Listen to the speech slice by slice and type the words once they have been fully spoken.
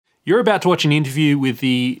You're about to watch an interview with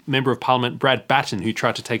the Member of Parliament, Brad Batten, who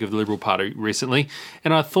tried to take over the Liberal Party recently,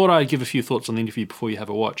 and I thought I'd give a few thoughts on the interview before you have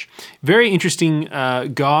a watch. Very interesting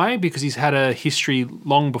guy, because he's had a history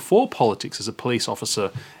long before politics as a police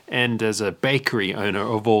officer and as a bakery owner,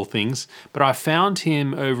 of all things, but I found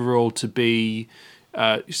him overall to be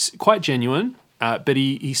quite genuine. But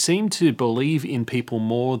he seemed to believe in people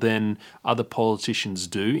more than other politicians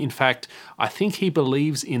do. In fact, I think he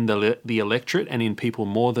believes in the electorate and in people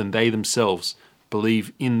more than they themselves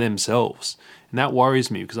believe in themselves. And that worries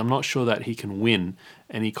me, because I'm not sure that he can win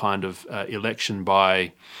any kind of election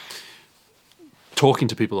by talking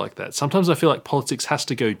to people like that. Sometimes I feel like politics has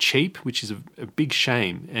to go cheap, which is a big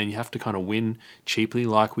shame, and you have to kind of win cheaply,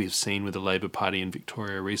 like we've seen with the Labor Party in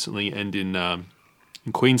Victoria recently and in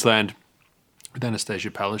Queensland with Anastasia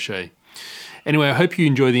Palaszczuk. Anyway, I hope you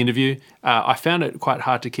enjoy the interview. I found it quite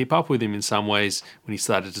hard to keep up with him in some ways when he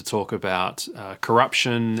started to talk about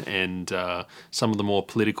corruption and some of the more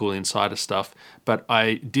political insider stuff. But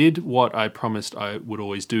I did what I promised I would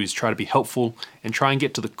always do, is try to be helpful and try and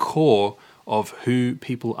get to the core of who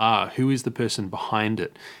people are, who is the person behind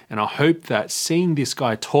it. And I hope that seeing this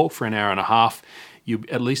guy talk for an hour and a half, you'll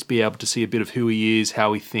at least be able to see a bit of who he is,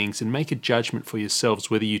 how he thinks, and make a judgment for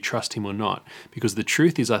yourselves whether you trust him or not. Because the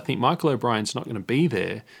truth is, I think Michael O'Brien's not going to be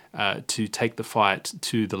there to take the fight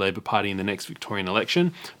to the Labor Party in the next Victorian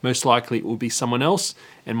election. Most likely it will be someone else,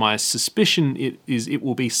 and my suspicion it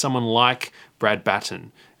will be someone like Brad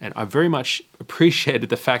Batten. And I very much appreciated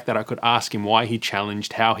the fact that I could ask him why he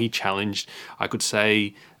challenged, how he challenged. I could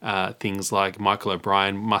say things like, Michael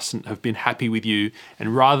O'Brien mustn't have been happy with you.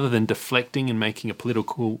 And rather than deflecting and making a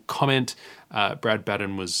political comment, Brad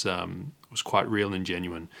Batten was quite real and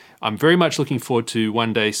genuine. I'm very much looking forward to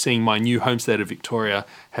one day seeing my new home state of Victoria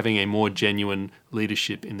having a more genuine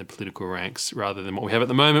leadership in the political ranks, rather than what we have at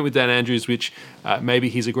the moment with Dan Andrews, which maybe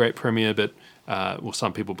he's a great premier, but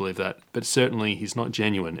some people believe that, but certainly he's not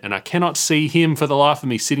genuine. And I cannot see him for the life of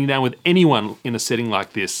me sitting down with anyone in a setting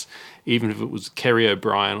like this, even if it was Kerry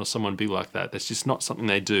O'Brien or someone big like that. That's just not something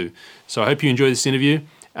they do. So I hope you enjoy this interview,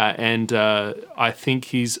 and I think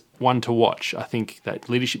he's one to watch. I think that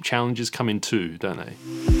leadership challenges come in two, don't they?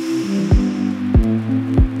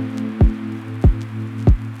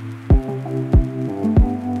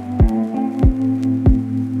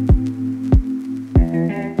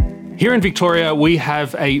 Here in Victoria, we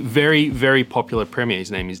have a very, very popular premier. His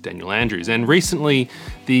name is Daniel Andrews. And recently,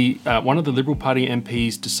 one of the Liberal Party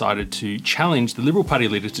MPs decided to challenge the Liberal Party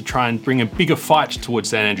leader to try and bring a bigger fight towards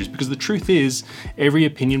Dan Andrews. Because the truth is, every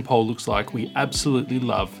opinion poll looks like we absolutely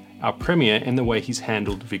love our premier and the way he's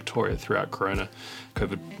handled Victoria throughout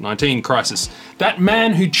COVID-19 crisis. That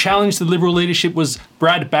man who challenged the Liberal leadership was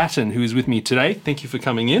Brad Batten, who is with me today. Thank you for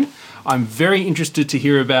coming in. I'm very interested to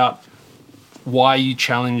hear about why you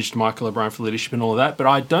challenged Michael O'Brien for leadership and all of that, but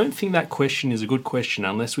I don't think that question is a good question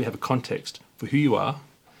unless we have a context for who you are.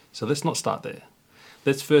 So let's not start there.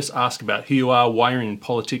 Let's first ask about who you are, why you're in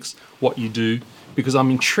politics, what you do, because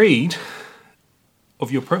I'm intrigued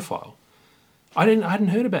of your profile. I hadn't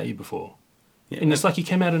heard about you before. Yeah, and it's like you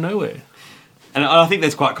came out of nowhere. And I think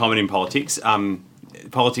that's quite common in politics.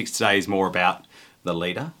 Politics today is more about the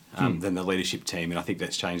leader than the leadership team, and I think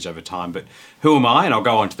that's changed over time. But who am I? And I'll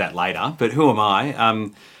go on to that later. But who am I?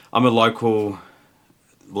 I'm a local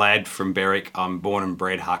lad from Berwick. I'm born and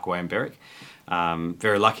bred Harkaway and Berwick.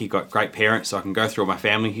 Very lucky, got great parents, so I can go through all my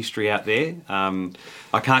family history out there.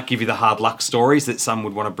 I can't give you the hard luck stories that some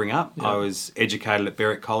would want to bring up. Yeah. I was educated at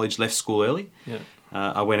Berwick College, left school early. Yeah.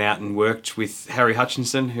 I went out and worked with Harry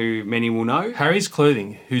Hutchinson, who many will know. Harry's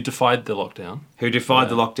Clothing, who defied the lockdown. The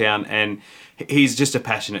lockdown, and he's just a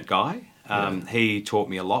passionate guy. He taught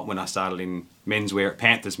me a lot when I started in menswear at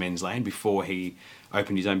Panthers Men's Land before he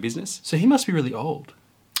opened his own business. So he must be really old,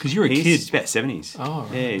 because you're a kid. He's about 70s. Oh,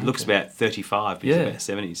 right. Yeah, he looks about 35, but he's about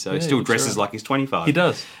 70s. So he still dresses like he's 25. He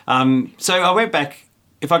does. So I went back,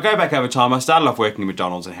 if I go back over time, I started off working at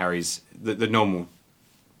McDonald's and Harry's, the normal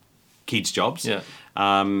kids' jobs. Yeah.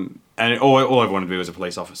 And all I wanted to do was a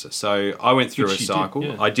police officer. So I went through a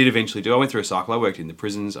cycle. I did eventually do. I went through a cycle. I worked in the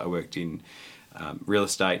prisons. I worked in real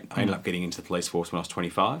estate. I ended up getting into the police force when I was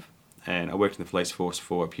 25. And I worked in the police force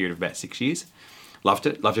for a period of about 6 years. Loved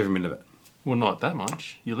it. Loved every minute of it. Well, not that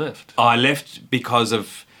much. You left. I left because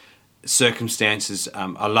of circumstances.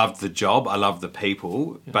 I loved the job. I loved the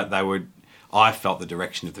people. Yeah. But I felt the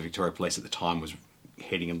direction of the Victoria Police at the time was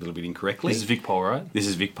heading a little bit incorrectly. This is VicPol, right? This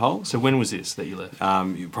is VicPol. So when was this that you left?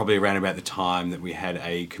 Probably around about the time that we had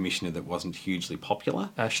a commissioner that wasn't hugely popular.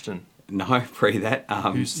 Ashton. No, pre that.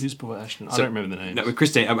 Who's before Ashton? I don't remember the names. No, with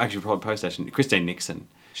Christine. I'm actually probably post Ashton. Christine Nixon.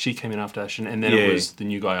 She came in after Ashton, and then it was the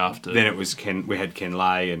new guy after. Then it was Ken. We had Ken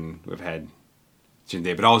Lay, and we've had Jim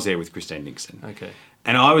there. But I was there with Christine Nixon. Okay.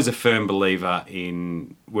 And I was a firm believer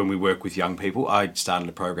in when we work with young people. I started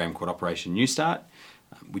a program called Operation New Start,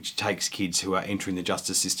 which takes kids who are entering the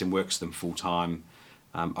justice system, works them full time.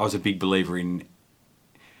 I was a big believer in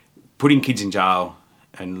putting kids in jail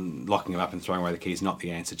and locking them up and throwing away the keys, not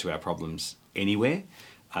the answer to our problems anywhere.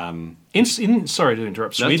 Sorry to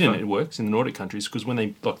interrupt. No, Sweden, it works in the Nordic countries because when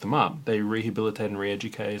they lock them up, they rehabilitate and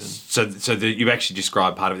re-educate. You've actually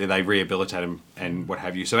described part of it. They rehabilitate them and what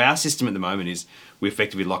have you. So our system at the moment is we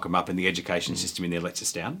effectively lock them up, and the education system in there lets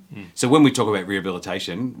us down. So when we talk about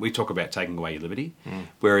rehabilitation, we talk about taking away your liberty,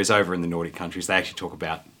 whereas over in the Nordic countries, they actually talk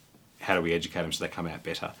about how do we educate them so they come out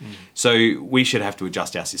better. So we should have to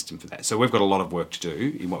adjust our system for that. So we've got a lot of work to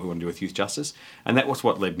do in what we want to do with youth justice, and that was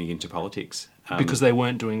what led me into politics. Because they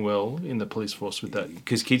weren't doing well in the police force with that.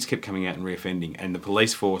 Because kids kept coming out and reoffending, and the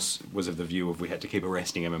police force was of the view of we had to keep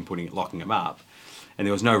arresting them and locking them up, and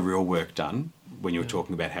there was no real work done when you were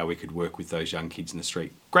talking about how we could work with those young kids in the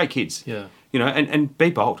street. Great kids. Yeah. And be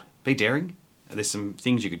bold, be daring. There's some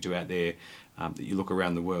things you could do out there that you look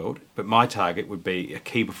around the world, but my target would be a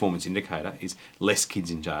key performance indicator is less kids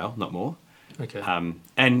in jail, not more. Okay.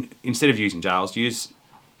 And instead of using jails, use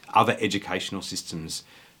other educational systems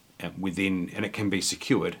within, and it can be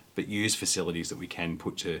secured, but use facilities that we can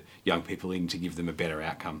put to young people in to give them a better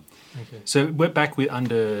outcome. Okay. So we're back with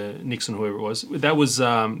under Nixon, whoever it was. That was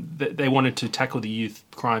they wanted to tackle the youth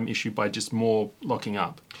crime issue by just more locking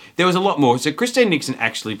up. There was a lot more. So Christine Nixon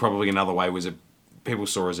actually probably another way was people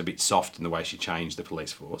saw her as a bit soft in the way she changed the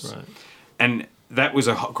police force. Right. And that was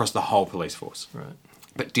across the whole police force. Right.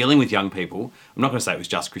 But dealing with young people, I'm not going to say it was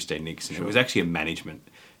just Christine Nixon. Sure. It was actually a management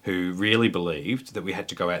who really believed that we had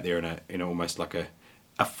to go out there in almost like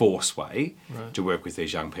a force way to work with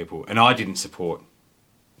these young people. And I didn't support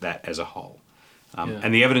that as a whole.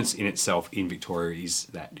 And the evidence in itself in Victoria is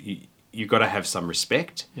that you've got to have some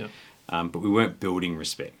respect, but we weren't building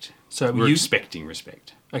respect. So we were expecting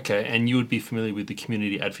respect. Okay, and you would be familiar with the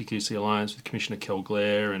Community Advocacy Alliance with Commissioner Kel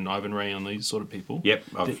Glare and Ivan Ray and these sort of people? Yep,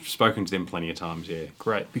 I've spoken to them plenty of times, yeah.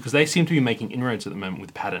 Great, because they seem to be making inroads at the moment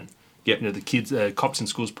with Pattern. Yep. The kids, Cops in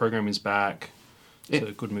Schools program is back. Yeah.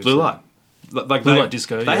 So good move. Blue Light. Like Blue Light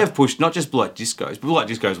Disco, They have pushed, not just Blue Light Discos. Blue Light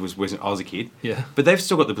Discos was when I was a kid. Yeah. But they've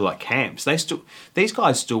still got the Blue Light camps. These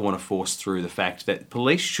guys still want to force through the fact that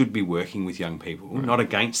police should be working with young people, not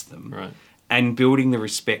against them, and building the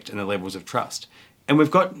respect and the levels of trust. And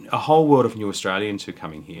we've got a whole world of new Australians who are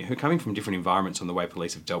coming here, who are coming from different environments on the way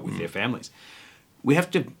police have dealt with their families. We have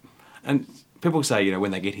to, and people say,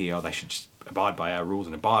 when they get here, they should just abide by our rules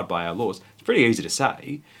and abide by our laws. It's pretty easy to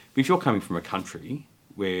say, but if you're coming from a country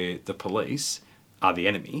where the police are the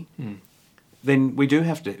enemy, then we do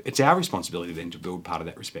have to, it's our responsibility then to build part of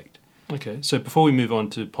that respect. Okay, so before we move on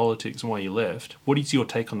to politics and why you left, what is your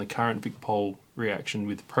take on the current VicPol reaction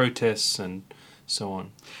with protests and so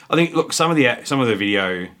on? I think, look, some of the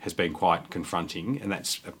video has been quite confronting, and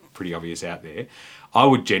that's pretty obvious out there. I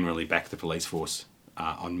would generally back the police force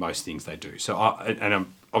on most things they do. So,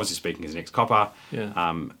 I'm obviously speaking as an ex-copper. Yeah.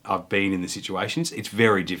 I've been in the situations. It's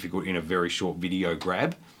very difficult in a very short video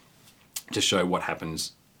grab to show what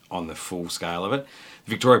happens on the full scale of it.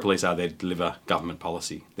 The Victoria Police are there to deliver government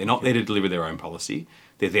policy. They're not there to deliver their own policy.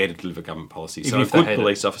 They're there to deliver government policy. Even so if a good they hate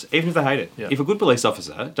police officer, even if they hate it, if a good police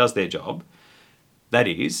officer does their job, that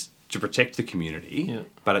is to protect the community,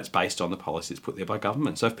 but it's based on the policy that's put there by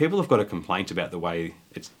government. So if people have got a complaint about the way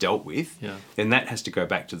it's dealt with, then that has to go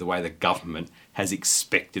back to the way the government has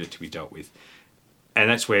expected it to be dealt with. And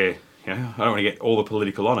that's where, I don't want to get all the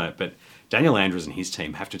political on it, but Daniel Andrews and his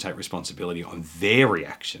team have to take responsibility on their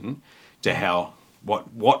reaction to how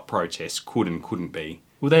what protests could and couldn't be.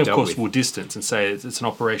 Well, they, of course, will distance and say it's an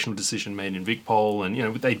operational decision made in VicPol,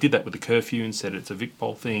 and, they did that with the curfew and said it's a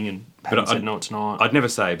VicPol thing, and Pattern said, no, it's not. I'd never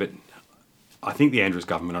say, but I think the Andrews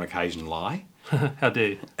government on occasion lie. How dare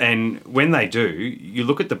you? And when they do, you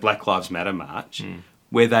look at the Black Lives Matter march,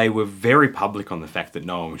 where they were very public on the fact that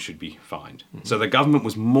no one should be fined. So the government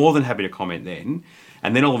was more than happy to comment then,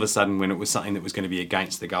 and then all of a sudden, when it was something that was going to be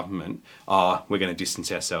against the government, we're going to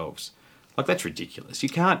distance ourselves. Like, that's ridiculous. You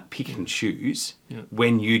can't pick and choose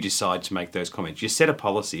when you decide to make those comments. You set a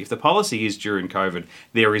policy. If the policy is during COVID,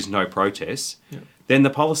 there is no protests, then the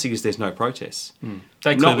policy is there's no protests.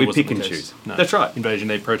 Not with pick and choose. No. That's right. Invasion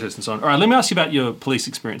Day protests and so on. All right, let me ask you about your police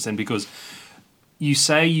experience then, because you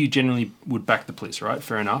say you generally would back the police, right?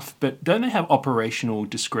 Fair enough. But don't they have operational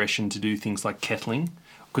discretion to do things like kettling?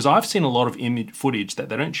 because I've seen a lot of image footage that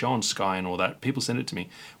they don't show on Sky and all that. People send it to me,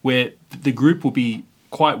 where the group will be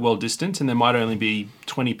quite well distant, and there might only be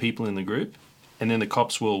 20 people in the group, and then the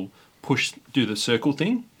cops will do the circle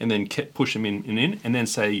thing, and then push them in, and then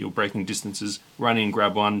say you're breaking distances, run in,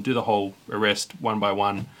 grab one, do the whole arrest one by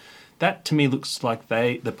one. That to me looks like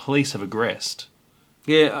the police have aggressed.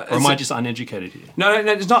 Yeah, or am I just uneducated here? No,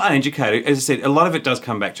 it's not uneducated. As I said, a lot of it does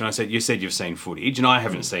come back to, and you said you've seen footage, and I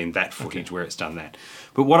haven't seen that footage where it's done that.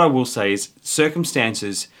 But what I will say is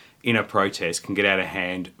circumstances in a protest can get out of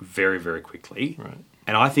hand very, very quickly. Right.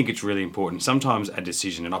 And I think it's really important. Sometimes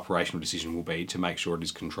an operational decision will be to make sure it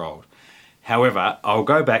is controlled. However, I'll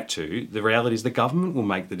go back to the reality is the government will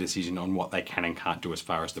make the decision on what they can and can't do as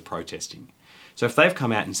far as the protesting. So if they've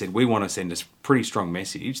come out and said, we want to send a pretty strong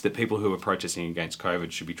message that people who are protesting against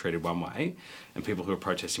COVID should be treated one way and people who are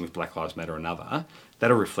protesting with Black Lives Matter another,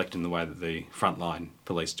 that'll reflect in the way that the frontline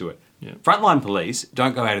police do it. Yeah. Frontline police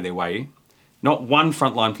don't go out of their way. Not one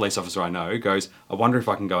frontline police officer I know goes, I wonder if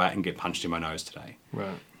I can go out and get punched in my nose today.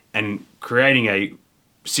 Right. And creating a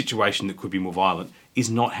situation that could be more violent is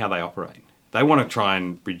not how they operate. They want to try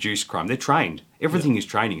and reduce crime. They're trained. Everything is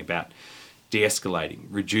training about de-escalating,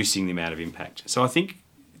 reducing the amount of impact. So I think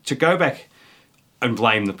to go back and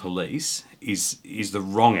blame the police is the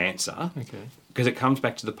wrong answer. Okay. Because it comes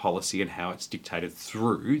back to the policy and how it's dictated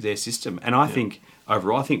through their system. And I think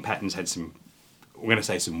overall, Patton's had some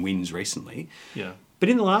wins recently. Yeah. But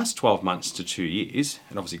in the last 12 months to 2 years,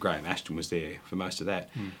 and obviously Graham Ashton was there for most of that,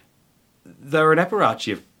 they're an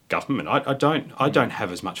apparatchik of government. I don't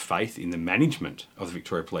have as much faith in the management of the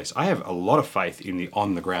Victoria Police. I have a lot of faith in the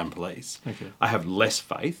on-the-ground police. Okay. I have less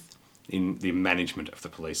faith in the management of the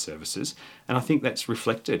police services, and I think that's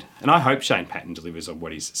reflected. And I hope Shane Patton delivers on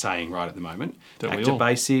what he's saying right at the moment. Back to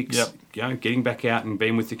basics, getting back out and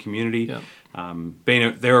being with the community. Yep.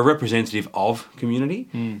 They're a representative of community,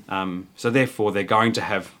 so therefore they're going to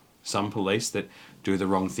have some police that do the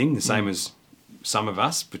wrong thing, the same as some of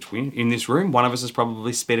us in this room. One of us has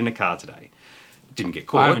probably sped in a car today. Didn't get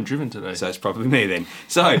caught. I haven't driven today. So it's probably me then.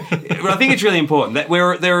 So but I think it's really important that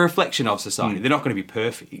they're a reflection of society. They're not going to be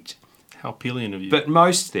perfect. How pillion of you. But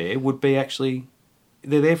most there would be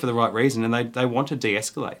they're there for the right reason and they want to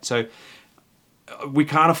de-escalate. So we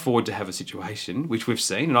can't afford to have a situation, which we've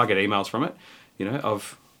seen, and I get emails from it,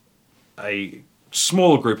 of a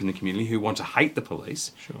smaller group in the community who want to hate the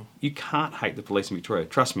police. Sure. You can't hate the police in Victoria.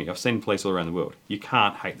 Trust me, I've seen police all around the world. You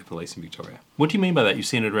can't hate the police in Victoria. What do you mean by that? You've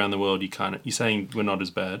seen it around the world. You're saying we're not as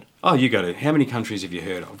bad? Oh, you go to how many countries have you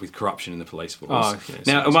heard of with corruption in the police force? Oh, okay.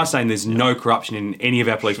 Now, am I saying there's no corruption in any of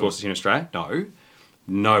our police forces in Australia? No.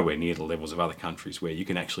 Nowhere near the levels of other countries where you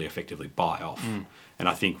can actually effectively buy off. And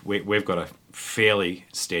I think we've got a fairly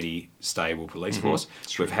steady, stable police force.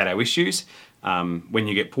 We've had our issues. When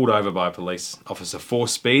you get pulled over by a police officer for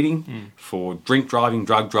speeding, for drink driving,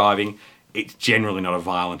 drug driving, it's generally not a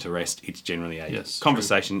violent arrest. It's generally a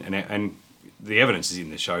conversation, and the evidence is in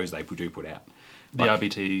the shows they do put out. The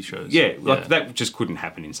RBT shows. Yeah, that just couldn't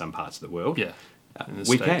happen in some parts of the world. Yeah,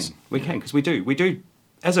 we can because we do.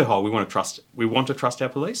 As a whole, we want to trust our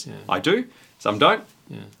police. Yeah. I do. Some don't.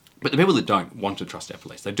 Yeah. But the people that don't want to trust our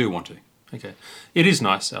police, they do want to. Okay, it is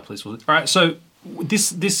nice our police will. All right, so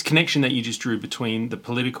this connection that you just drew between the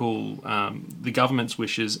political, the government's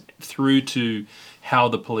wishes through to how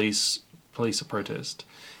the police are protest.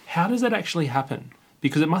 How does that actually happen?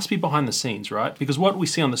 Because it must be behind the scenes, right? Because what we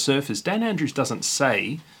see on the surface, Dan Andrews doesn't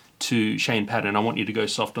say to Shane Patton, I want you to go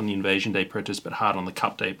soft on the Invasion Day protests but hard on the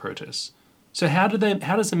Cup Day protests. So how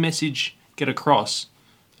does the message get across?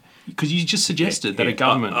 Because you just suggested that a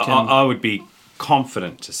government can... I would be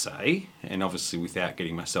confident to say, and obviously without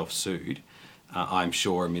getting myself sued, I'm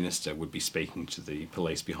sure a minister would be speaking to the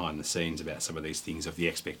police behind the scenes about some of these things of the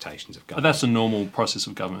expectations of government. But that's a normal process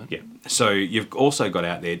of government. Yeah. So you've also got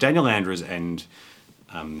out there, Daniel Andrews and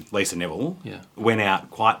Lisa Neville went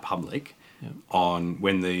out quite public on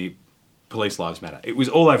when the Police Lives Matter. It was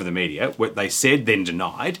all over the media. What they said, then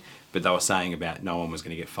denied, but they were saying about no one was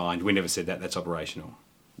going to get fined. We never said that. That's operational.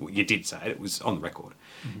 Well, you did say it. It was on the record.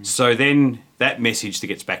 Mm-hmm. So then that message that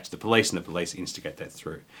gets back to the police, and the police instigate that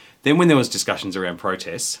through. Then when there was discussions around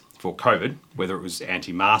protests for COVID, whether it was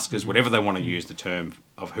anti-maskers, whatever they want to use the term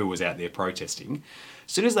of who was out there protesting,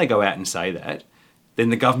 as soon as they go out and say that, then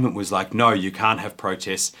the government was like, no, you can't have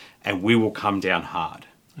protests, and we will come down hard.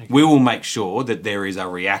 Okay. We will make sure that there is a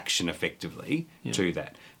reaction effectively to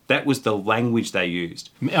that. That was the language they used.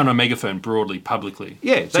 On a megaphone, broadly, publicly.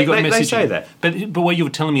 Yeah, so they say that. But what you were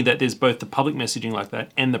telling me that there's both the public messaging like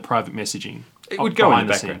that and the private messaging. It would go in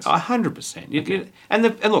the background. 100%. Okay. And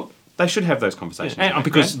look, They should have those conversations. And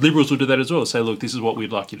because Liberals will do that as well. Say, look, this is what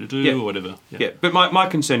we'd like you to do or whatever. Yeah. But my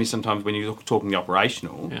concern is sometimes when you're talking the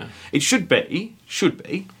operational, it should be,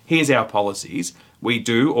 here's our policies. We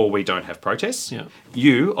do or we don't have protests. Yeah.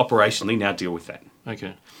 You, operationally, now deal with that.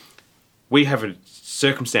 Okay. We have a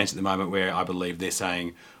circumstance at the moment where I believe they're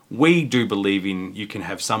saying, we do believe in you can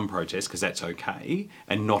have some protests because that's okay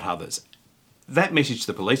and not others. That message to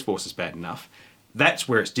the police force is bad enough. That's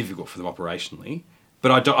where it's difficult for them operationally.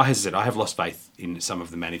 But as I said, I have lost faith in some of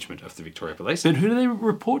the management of the Victoria Police. But who do they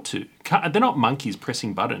report to? They're not monkeys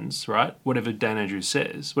pressing buttons, right? Whatever Dan Andrews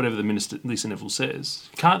says, whatever the Minister, Lisa Neville says.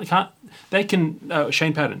 Shane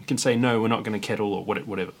Patton can say, no, we're not going to kettle or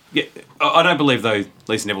whatever. Yeah, I don't believe, though,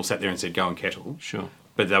 Lisa Neville sat there and said, go and kettle. Sure.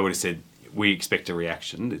 But they would have said, we expect a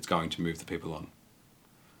reaction that's going to move the people on.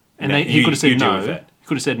 And he could have said no. He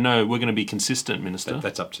could have said, no, we're going to be consistent, Minister.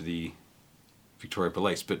 That's up to the Victoria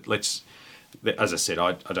Police. But as I said,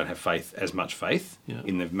 I don't have as much faith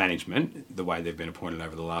in the management, the way they've been appointed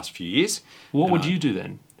over the last few years. What would you do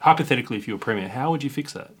then? Hypothetically, if you were Premier, how would you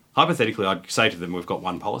fix that? Hypothetically, I'd say to them, we've got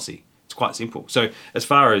one policy. It's quite simple. So as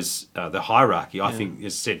far as the hierarchy, I think,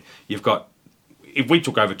 as I said, you've got, if we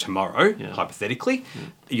took over tomorrow, hypothetically,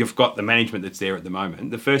 you've got the management that's there at the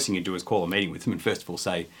moment. The first thing you do is call a meeting with them and first of all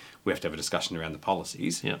say, we have to have a discussion around the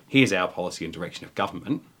policies. Yeah. Here's our policy and direction of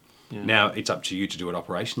government. Yeah. Now it's up to you to do it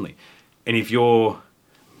operationally. And if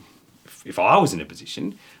I was in a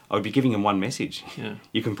position, I would be giving them one message. Yeah.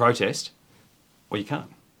 You can protest or you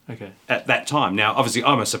can't. Okay. At that time. Now, obviously,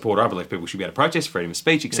 I'm a supporter. I believe people should be able to protest, freedom of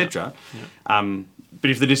speech, etc. Yeah.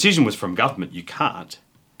 But if the decision was from government, you can't.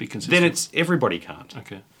 Be consistent. Then it's everybody can't.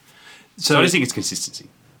 Okay. So I just think it's consistency.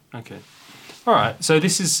 Okay. All right. So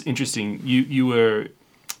this is interesting. You were...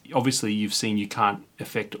 Obviously, you've seen you can't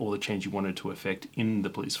affect all the change you wanted to affect in the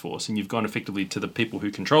police force, and you've gone effectively to the people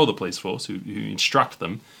who control the police force, who instruct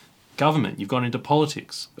them, government. You've gone into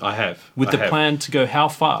politics. I have. With the plan to go how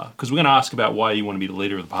far? Because we're going to ask about why you want to be the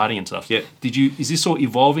leader of the party and stuff. Yeah. Is this all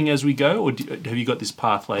evolving as we go, or have you got this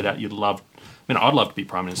path laid out? I'd love to be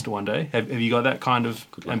Prime Minister one day. Have you got that kind of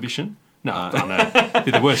ambition? No, I don't know.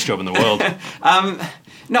 Be the worst job in the world.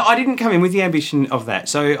 No, I didn't come in with the ambition of that.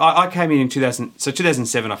 So I came in 2000. So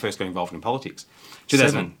 2007, I first got involved in politics.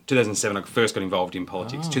 2007, I first got involved in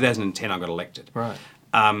politics. 2010, I got elected. Right.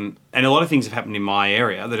 And a lot of things have happened in my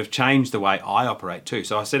area that have changed the way I operate too.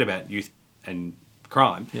 So I said about youth and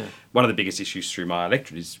crime. Yeah. One of the biggest issues through my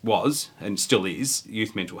electorate was and still is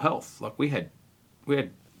youth mental health. Like we had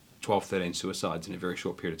 12, 13 suicides in a very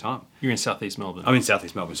short period of time. You're in southeast Melbourne. I'm in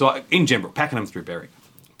southeast Melbourne. So in general, Pakenham through Berwick,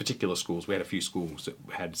 particular schools, we had a few schools that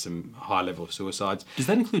had some high level of suicides. Does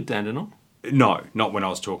that include Dandenong? No, not when I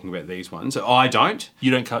was talking about these ones. I don't. You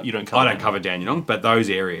don't cover. I don't cover Dandenong, but those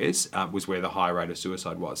areas was where the high rate of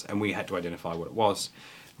suicide was, and we had to identify what it was.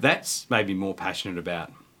 That's maybe more passionate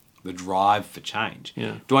about the drive for change.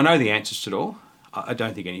 Yeah. Do I know the answers to it all? I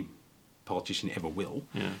don't think any politician ever will.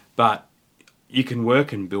 Yeah. But you can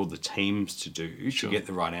work and build the teams to get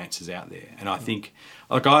the right answers out there. And I think,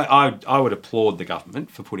 like I would applaud the government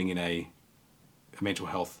for putting in a mental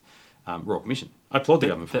health Royal Commission. I applaud the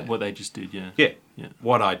government for that. What they just did, yeah. Yeah.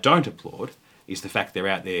 What I don't applaud is the fact they're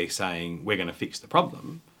out there saying we're going to fix the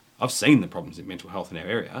problem. I've seen the problems in mental health in our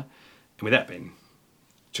area, and without being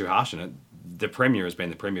too harsh on it, the Premier has been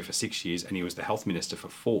the Premier for 6 years and he was the Health Minister for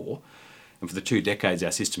 4. And for the 2 decades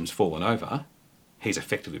our system's fallen over, he's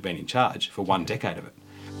effectively been in charge for 1 decade of it.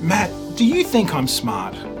 Matt, do you think I'm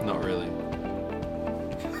smart? Not really.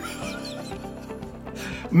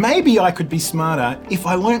 Maybe I could be smarter if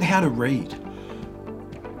I learnt how to read.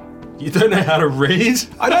 You don't know how to read?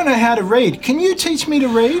 I don't know how to read. Can you teach me to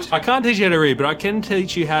read? I can't teach you how to read, but I can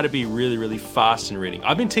teach you how to be really, really fast in reading.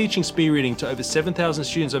 I've been teaching speed reading to over 7,000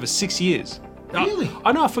 students over 6 years. Really?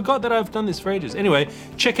 I know, I forgot that I've done this for ages. Anyway,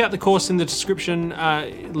 check out the course in the description,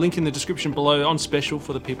 link in the description below on special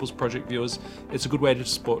for the People's Project viewers. It's a good way to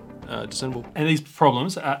support Discernible. And these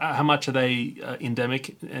problems, how much are they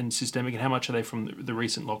endemic and systemic, and how much are they from the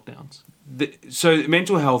recent lockdowns? So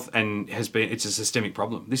mental health it's a systemic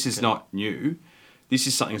problem. This is not new. This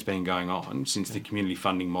is something that's been going on since the community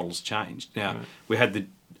funding models changed. Now, we had the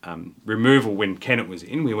removal when Kennett was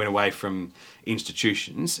in. We went away from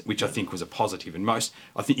institutions, which I think was a positive. And I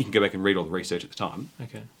think you can go back and read all the research at the time.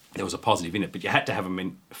 Okay. There was a positive in it, but you had to have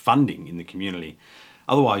funding in the community.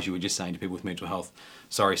 Otherwise, you were just saying to people with mental health,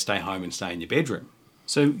 sorry, stay home and stay in your bedroom.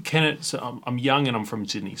 So Kennett, I'm young and I'm from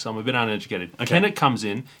Sydney, so I'm a bit uneducated. Okay. Kennett comes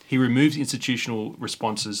in, he removes institutional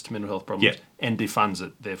responses to mental health problems Yep. and defunds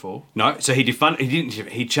it, therefore. No, so he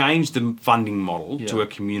changed the funding model Yeah. to a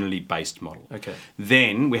community-based model. Okay.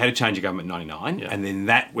 Then we had a change of government in 99, Yeah. and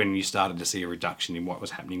then when you started to see a reduction in what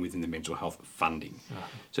was happening within the mental health funding. Uh-huh.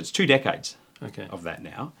 So it's 2 decades Okay. of that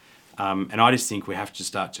now. And I just think we have to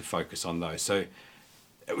start to focus on those. So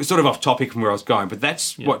it was sort of off topic from where I was going, but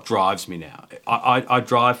that's what drives me now. I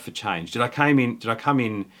drive for change. Did I come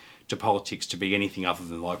in to politics to be anything other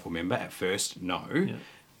than local member at first? No. Yeah.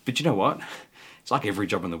 But you know what? It's like every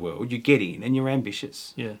job in the world. You get in and you're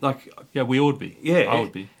ambitious. Yeah. Like, Yeah, we would be. yeah. I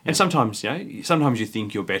would be. And sometimes, sometimes you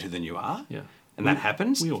think you're better than you are. Yeah. And that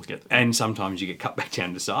happens. we all get that. And sometimes you get cut back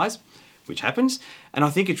down to size, which happens. And I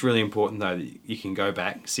think it's really important, though, that you can go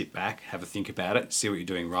back, sit back, have a think about it, see what you're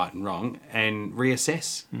doing right and wrong, and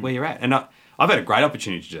reassess where you're at. And I've had a great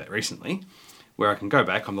opportunity to do that recently, where I can go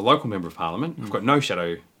back. I'm the local member of parliament. I've got no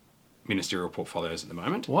shadow ministerial portfolios at the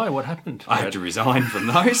moment. Why? What happened? I had to resign from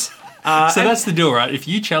those. So that's the deal, right? If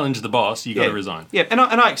you challenge the boss, you got to resign. Yeah, and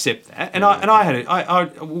I accept that. And I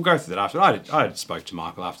had we'll go through that after. I spoke to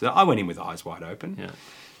Michael after that. I went in with eyes wide open.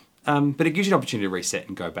 Yeah. But it gives you an opportunity to reset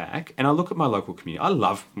and go back. And I look at my local community. I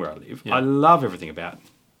love where I live. Yeah. I love everything about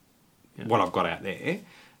what I've got out there.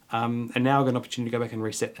 And now I've got an opportunity to go back and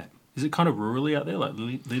reset that. Is it kind of rurally out there, like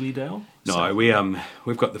Lilydale? No,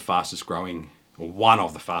 we've got the fastest growing, or one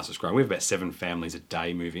of the fastest growing. We have about 7 families a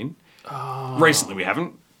day move in. Oh. Recently we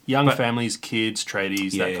haven't. Young families, kids,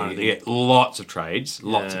 tradies, that kind of thing. Yeah, lots of trades,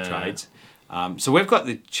 lots of Yeah. trades. So we've got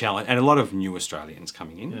the challenge, and a lot of new Australians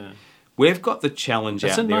coming in. Yeah. We've got the challenge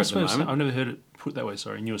That's out a there nice at way the of saying. moment. I've never heard it put that way.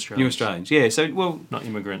 Sorry, new Australians. New Australians, yeah. So, well, Not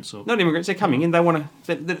immigrants or not immigrants. They're coming in. They want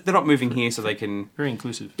to. They're not moving here so they can. very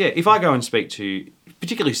inclusive. Yeah. If I go and speak to,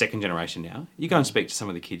 particularly second generation now, you go and speak to some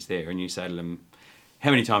of the kids there, and you say to them, "How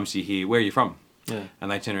many times do you hear where are you from?" Yeah.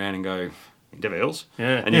 And they turn around and go, "Devon Hills."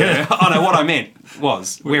 Yeah. And you Yeah. go, "Oh no, what I meant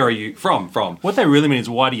was, where are you from?" What they really mean is,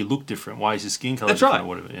 why do you look different? Why is your skin colour That's different right. or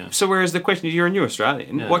whatever? Yeah. So whereas the question is, you're a new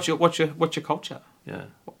Australian. Yeah. What's your culture? Yeah.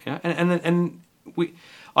 You know, and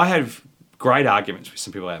I have great arguments with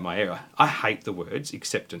some people out in my area. I hate the words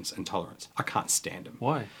acceptance and tolerance. I can't stand them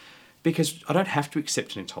Why? because I don't have to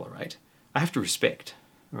accept and tolerate. I have to respect.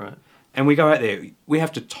 Right. And we go out there. We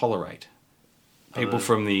have to tolerate people Other-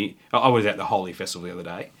 from the. I was at the Holi festival the other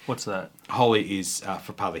day. What's that? Holi is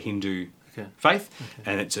for part of the Hindu Okay. faith,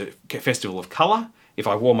 and it's a festival of colour. If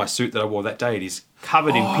I wore my suit that I wore that day, it is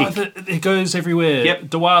covered in pink. It goes everywhere. Yep.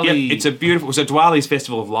 Diwali. Yep. It's a beautiful. So Diwali's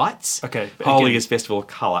festival of lights. Okay, but Holi again- is festival of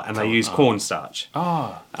colour, and they Colour, use oh. cornstarch.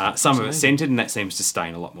 Ah. Some of it's scented, and that seems to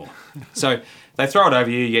stain a lot more. So they throw it over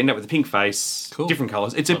you. You end up with a pink face, Cool. different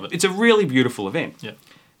colours. It's Love it. it's a really beautiful event. Yeah.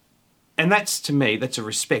 And that's, to me, that's a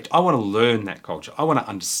respect. I want to learn that culture. I want to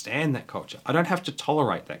understand that culture. I don't have to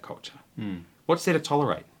tolerate that culture. What's there to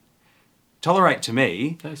tolerate? Tolerate, to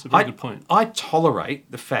me... That's a very good point. I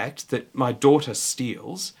tolerate the fact that my daughter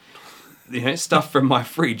steals stuff from my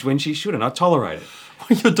fridge when she shouldn't. I tolerate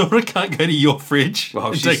it. Your daughter can't go to your fridge. Well,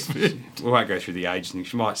 and she's, take- we won't go through the age thing.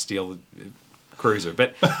 She might steal the cruiser.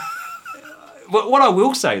 But what I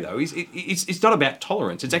will say, though, is it's not about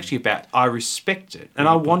tolerance. It's actually about I respect it and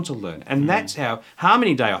I want to learn. And that's how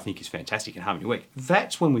Harmony Day, I think, is fantastic, and Harmony Week.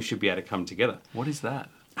 That's when we should be able to come together. What is that?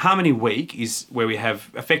 Harmony Week is where we have,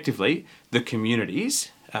 effectively, the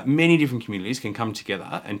communities, many different communities can come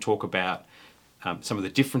together and talk about some of the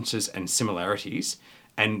differences and similarities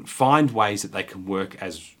and find ways that they can work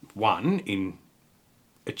as one in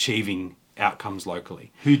achieving outcomes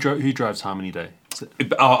locally. Who drives Harmony Day? Is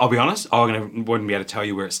it- I'll be honest, I wouldn't be able to tell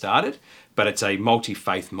you where it started, but it's a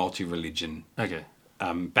multi-faith, multi-religion Okay.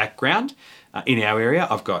 background. In our area,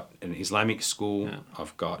 I've got an Islamic school, Yeah.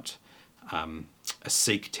 I've got a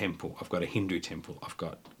Sikh temple, I've got a Hindu temple, I've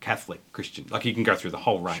got Catholic, Christian. Like, you can go through the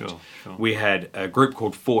whole range. Sure. We had a group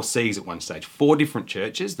called 4Cs at one stage, 4 different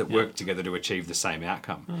churches that worked together to achieve the same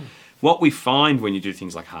outcome. What we find when you do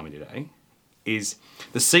things like Harmony Day is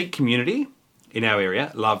the Sikh community in our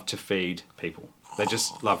area love to feed people. They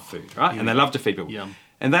just love food, right? And they love to feed people. Yum.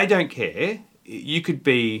 And they don't care. You could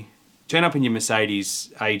turn up in your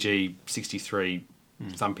Mercedes AG 63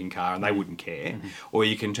 thumping car and they wouldn't care. Or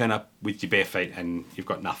you can turn up with your bare feet and you've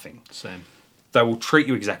got nothing. Same. They will treat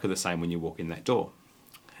you exactly the same when you walk in that door.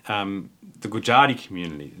 The Gujarati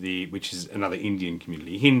community, which is another Indian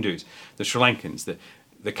community, Hindus, the Sri Lankans,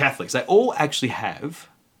 the Catholics, they all actually have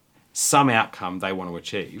some outcome they want to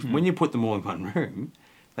achieve. When you put them all in one room,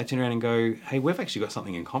 they turn around and go, hey, we've actually got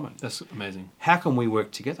something in common. That's amazing. How can we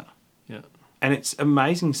work together? Yeah. And it's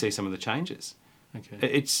amazing to see some of the changes.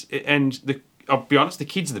 Okay. And I'll be honest, the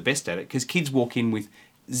kids are the best at it because kids walk in with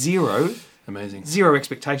zero Amazing.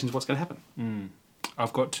 expectations of what's going to happen.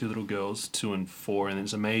 I've got two little girls, 2 and 4, and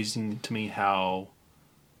it's amazing to me how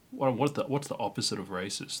what's the opposite of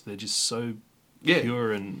racist? They're just so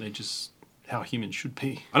pure, and they're just how humans should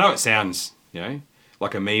be. I know it sounds,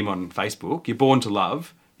 like a meme on Facebook. You're born to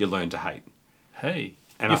love, you learn to hate. Hey,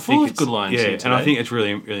 And you're I full think of it's, good lines. yeah, here and I today. think it's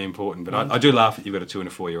really, really important. But I do laugh that you've got a 2 and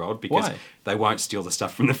a 4-year-old because Why? they won't steal the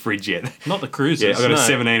stuff from the fridge yet. Not the cruisers. Yeah, I've got no. a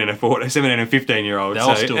 17 and a 15-year-old.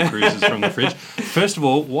 They'll steal cruisers from the fridge. First of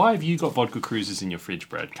all, why have you got vodka cruisers in your fridge,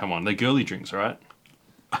 Brad? Come on, they're girly drinks, right?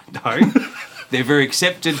 No, they're very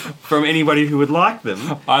accepted from anybody who would like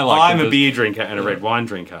them. I'm a beer drinker and a red wine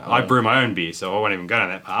drinker. I brew my own beer, so I won't even go down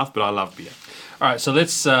that path. But I love beer. All right, so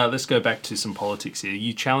let's go back to some politics here.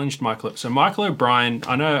 You challenged Michael. So Michael O'Brien,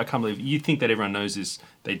 I can't believe you think that everyone knows this.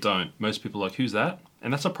 They don't. Most people are like, who's that?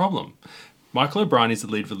 And that's a problem. Michael O'Brien is the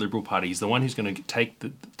leader of the Liberal Party. He's the one who's going to take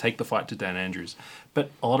the fight to Dan Andrews. But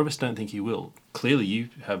a lot of us don't think he will. Clearly, you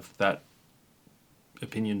have that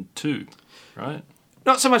opinion too, right?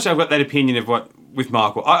 Not so much I've got that opinion of with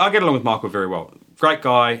Michael. I get along with Michael very well. Great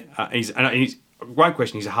guy. He's great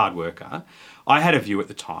question. He's a hard worker. I had a view at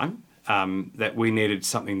the time that we needed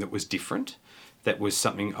something that was different, that was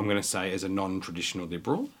something I'm going to say as a non-traditional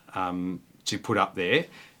Liberal to put up there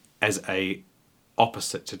as a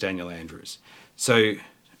opposite to Daniel Andrews. So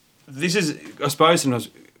this is, I suppose, sometimes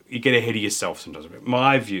you get ahead of yourself sometimes.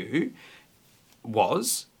 My view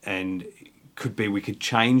was, and could be, we could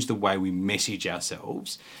change the way we message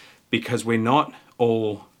ourselves because we're not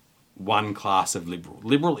all one class of Liberal.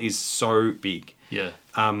 Liberal is so big. Yeah.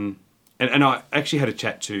 And I actually had a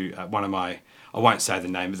chat to one of my, I won't say the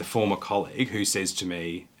name, but the former colleague who says to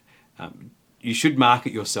me, you should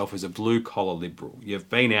market yourself as a blue-collar Liberal. You've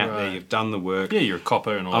been out there, you've done the work. Yeah, you're a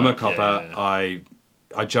copper and all I'm that. a copper. Yeah.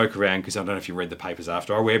 I joke around because I don't know if you read the papers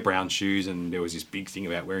after. I wear brown shoes, and there was this big thing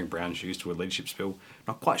about wearing brown shoes to a leadership spill.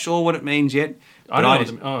 Not quite sure what it means yet. I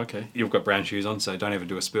know. Oh, okay. You've got brown shoes on, so don't ever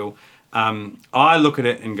do a spill. I look at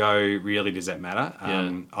it and go, really, does that matter?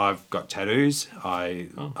 I've got tattoos. I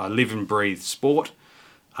live and breathe sport.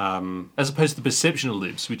 As opposed to the perception of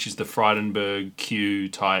Libs, which is the Frydenberg Q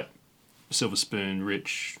type, silver spoon,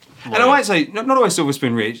 rich. And I won't say, not always silver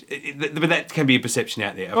spoon rich, but that can be a perception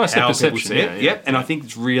out there of how people see it. Yeah. And I think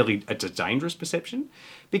it's a dangerous perception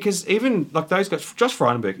because even like those guys, Josh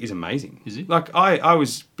Frydenberg is amazing. Is he? Like I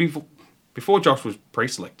was, before Josh was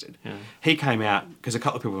pre-selected, he came out because a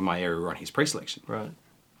couple of people in my area were on his pre-selection. Right.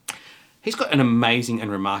 He's got an amazing and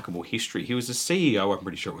remarkable history. He was the CEO, I'm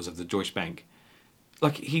pretty sure it was, of the Deutsche Bank.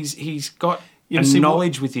 Like he's got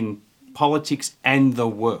knowledge within politics and the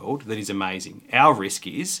world that is amazing. Our risk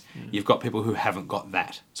is you've got people who haven't got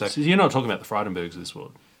that. So you're not talking about the Frydenbergs of this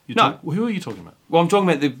world. Who are you talking about? Well, I'm talking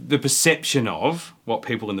about the perception of what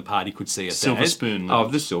people in the party could see us Silver as spoon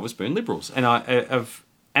of the silver spoon Liberals,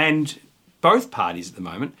 and both parties at the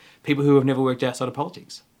moment, people who have never worked outside of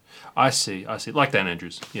politics. I see. Like Dan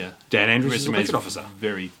Andrews. Yeah. Dan Andrews is a elected officer.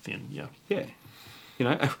 Very thin. Yeah. Yeah.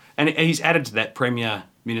 And he's added to that Premier,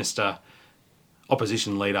 Minister,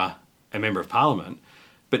 Opposition Leader, a Member of Parliament,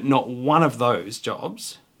 but not one of those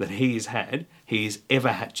jobs that he's ever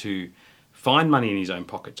had to find money in his own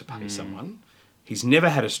pocket to pay someone. He's never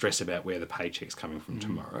had a stress about where the paycheck's coming from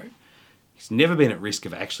tomorrow. He's never been at risk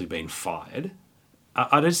of actually being fired.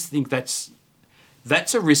 I just think that's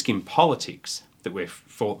a risk in politics that we're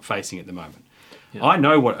facing at the moment. Yeah. I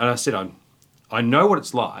know what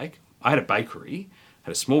it's like. I had a bakery.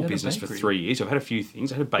 Had a small business for 3 years. I've had a few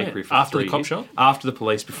things. I had a bakery for 3 years. After the cop shop? After the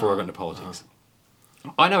police, before I got into politics.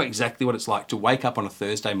 I know exactly what it's like to wake up on a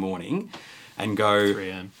Thursday morning and go, 3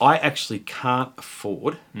 a.m. I actually can't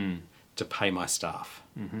afford to pay my staff.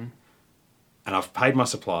 Mm-hmm. And I've paid my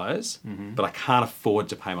suppliers, but I can't afford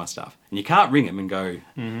to pay my staff. And you can't ring them and go,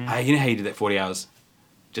 hey, you know how you did that 40 hours?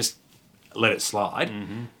 Just let it slide.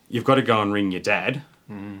 Mm-hmm. You've got to go and ring your dad.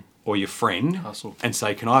 Or your friend and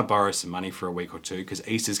say, can I borrow some money for a week or two because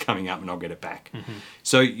Easter's coming up and I'll get it back.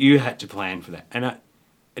 So you had to plan for that. And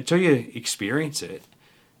until you experience it,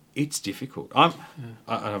 it's difficult. I'm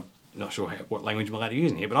not sure what language I'm allowed to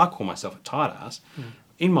use in here, but I call myself a tight ass.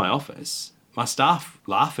 In my office, my staff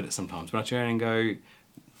laugh at it sometimes when I turn and go,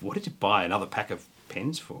 what did you buy another pack of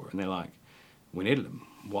pens for? And they're like, we needed them.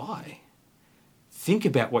 Why? Think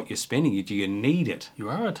about what you're spending. Do you need it? You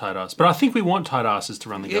are a tight ass. But I think we want tight asses to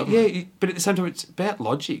run the government. Yeah, but at the same time, it's about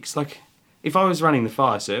logics. Like, if I was running the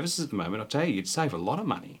fire services at the moment, I'll tell you, you'd save a lot of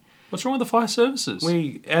money. What's wrong with the fire services?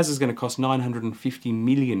 Ours is going to cost $950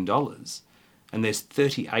 million, and there's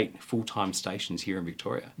 38 full-time stations here in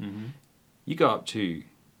Victoria. You go up to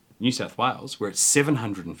New South Wales, where it's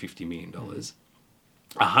 $750 million,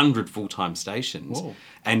 100 full-time stations, Whoa.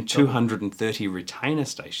 and 230 retainer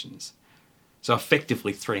stations. So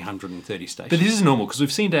effectively 330 stations. But this is normal because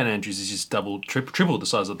we've seen Dan Andrews is just tripled the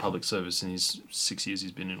size of the public service in his 6 years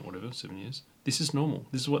he's been in, whatever, 7 years. This is normal.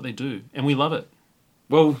 This is what they do, and we love it.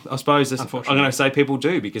 Well, I suppose I'm Unfortunately. going to say people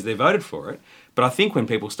do because they voted for it. But I think when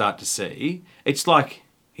people start to see, it's like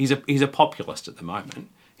he's a populist at the moment.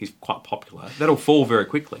 He's quite popular. That'll fall very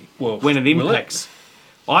quickly. Well, when it will it? impacts,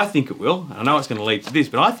 I think it will. I know it's going to lead to this,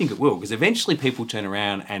 but I think it will because eventually people turn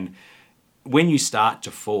around, and when you start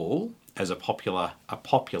to fall as a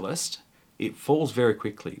populist, it falls very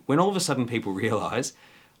quickly. When all of a sudden people realise,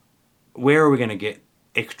 where are we going to get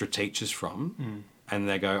extra teachers from? And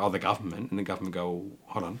they go, oh, the government. And the government go, well,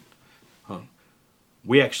 hold on.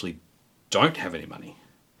 We actually don't have any money.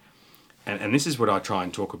 And this is what I try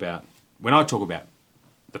and talk about. When I talk about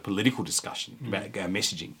the political discussion, about our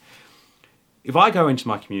messaging, if I go into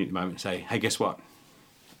my community at the moment and say, hey, guess what?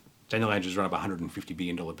 Daniel Andrews run up a $150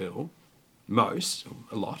 billion bill.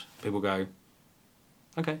 A lot, people go,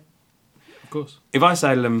 okay. Of course. If I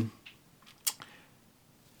say to them,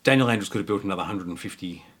 Daniel Andrews could have built another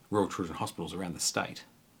 150 rural children's hospitals around the state,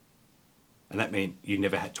 and that meant you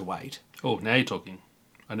never had to wait, Oh, now you're talking.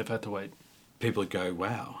 I never had to wait. people would go,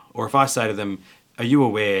 wow. Or if I say to them, are you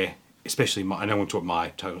aware, especially I don't want to talk my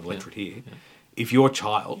total electorate here, if your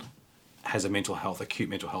child has a acute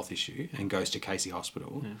mental health issue and goes to Casey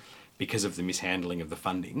Hospital because of the mishandling of the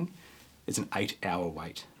funding, it's an 8-hour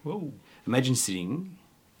wait. Whoa. Imagine sitting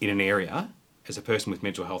in an area as a person with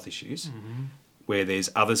mental health issues where there's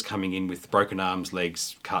others coming in with broken arms,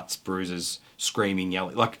 legs, cuts, bruises, screaming,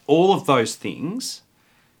 yelling, like all of those things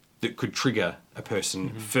that could trigger a person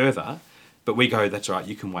further. But we go, that's right,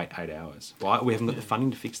 you can wait 8 hours, right? We haven't got the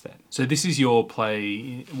funding to fix that. So this is your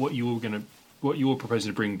play. What you were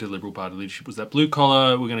proposing to bring to the Liberal Party leadership was that blue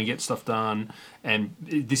collar. We're going to get stuff done, and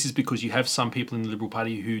this is because you have some people in the Liberal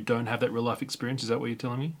Party who don't have that real life experience. Is that what you're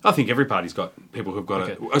telling me? I think every party's got people who've got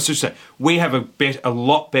Okay. I should say, we have a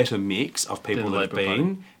lot better mix of people Than the that have Labor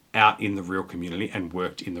been out in the real community and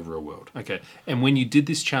worked in the real world. Okay. And when you did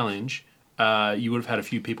this challenge, you would have had a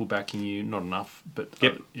few people backing you, not enough, but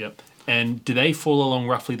Yep. And do they fall along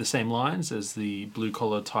roughly the same lines as the blue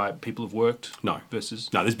collar type people have worked? No.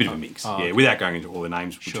 Versus No, there's a bit of a mix. okay. Without going into all the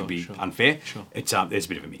names, which Sure, would be sure. unfair. Sure. It's there's a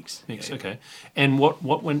bit of a mix. mix. Yeah. Okay. And what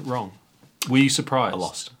went wrong? Were you surprised? I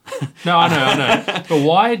lost. No, I know. But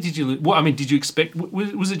why did you? Did you expect?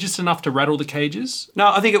 Was it just enough to rattle the cages? No,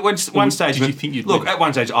 I think at one stage. did you think you'd look? win? At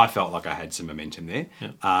one stage, I felt like I had some momentum there,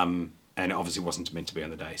 Yeah. and it obviously wasn't meant to be on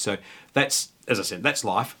the day. So that's, as I said, that's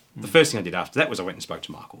life. The first thing I did after that was I went and spoke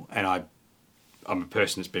to Michael, and I'm a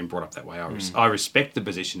person that's been brought up that way. I respect the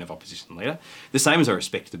position of opposition leader, the same as I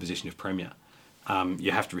respect the position of premier.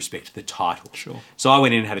 You have to respect the title. Sure. So I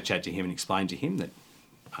went in and had a chat to him and explained to him that.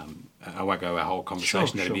 I won't go our whole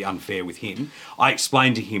conversation. That'd be unfair with him. I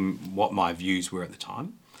explained to him what my views were at the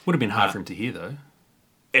time. Would have been hard for him to hear, though.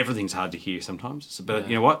 Everything's hard to hear sometimes, but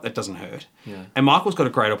you know what? That doesn't hurt. Yeah. And Michael's got a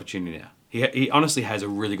great opportunity now. He honestly has a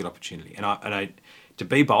really good opportunity, and I to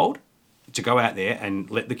be bold, to go out there and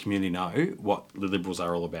let the community know what the Liberals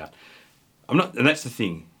are all about. And that's the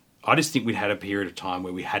thing. I just think we'd had a period of time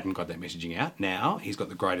where we hadn't got that messaging out. Now he's got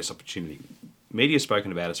the greatest opportunity. Media's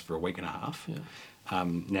spoken about us for a week and a half. Yeah.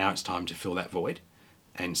 Now it's time to fill that void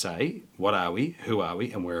and say, what are we, who are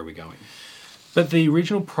we, and where are we going? But the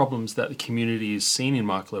original problems that the community has seen in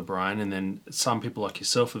Michael O'Brien, and then some people like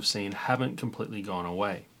yourself have seen, haven't completely gone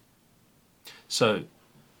away. So,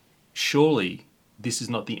 surely this is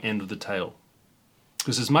not the end of the tale.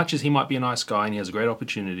 Because as much as he might be a nice guy and he has a great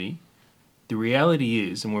opportunity, the reality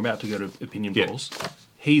is, and we're about to go to opinion polls,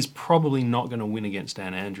 he's probably not going to win against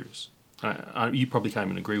Dan Andrews. You probably can't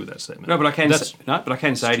even agree with that statement. No, but I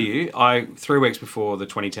can say to you, 3 weeks before the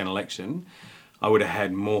 2010 election, I would have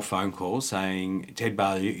had more phone calls saying Ted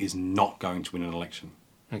Baillieu is not going to win an election.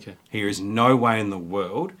 Okay. There is no way in the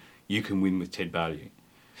world you can win with Ted Baillieu.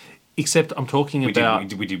 Except I'm talking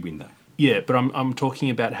about... We did win though. Yeah, but I'm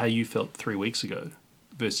talking about how you felt 3 weeks ago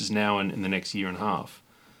versus now and in the next year and a half.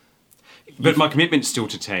 But my commitment's still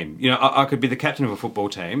to team. You know, I could be the captain of a football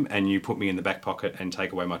team and you put me in the back pocket and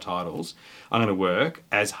take away my titles. I'm going to work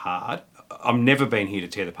as hard. I've never been here to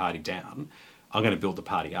tear the party down. I'm going to build the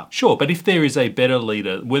party up. Sure, but if there is a better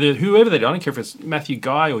leader, whoever they are, I don't care if it's Matthew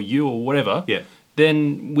Guy or you or whatever,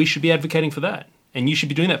 then we should be advocating for that. And you should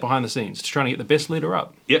be doing that behind the scenes, just trying to get the best leader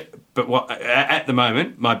up. Yep, but at the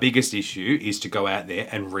moment, my biggest issue is to go out there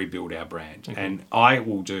and rebuild our brand. Okay. And I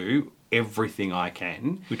will do everything I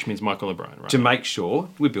can Which means Michael O'Brien, right? to make sure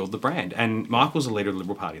we build the brand. And Michael's the leader of the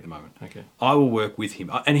Liberal Party at the moment. Okay. I will work with him,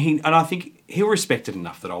 and I think he'll respect it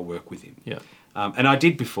enough that I'll work with him. Yeah. And I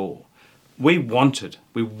did before. We want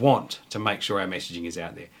to make sure our messaging is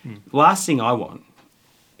out there. Last thing I want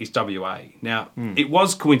is WA. Now, it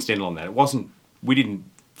was coincidental on that. It wasn't. We didn't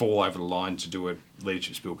fall over the line to do a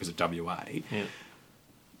leadership spill because of WA. Yeah.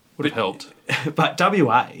 Would have helped. But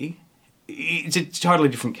WA, it's a totally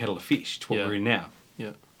different kettle of fish to what Yeah. we're in now.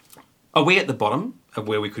 Yeah. Are we at the bottom of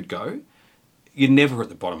where we could go? You're never at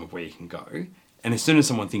the bottom of where you can go. And as soon as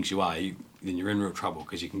someone thinks you are, then you're in real trouble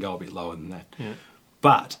because you can go a bit lower than that. Yeah.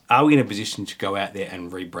 But are we in a position to go out there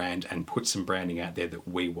and rebrand and put some branding out there that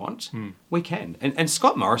we want? We can. And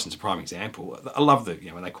Scott Morrison's a prime example. I love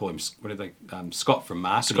when they call him, Scott from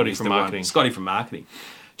marketing. Scotty is from the one. marketing. Scotty from marketing.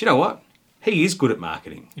 Do you know what? He is good at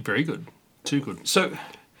marketing. Very good. Too good. So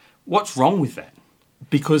what's wrong with that?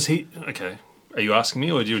 Because okay. Are you asking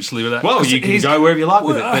me, or do you just leave it at that? Well, 'Cause you can he's- go wherever you like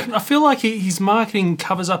with it. Well, But I feel like his marketing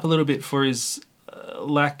covers up a little bit for his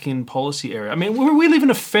lack in policy area. I mean, we live in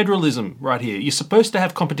a federalism right here. You're supposed to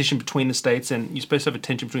have competition between the states, and you're supposed to have a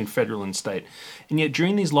tension between federal and state. And yet,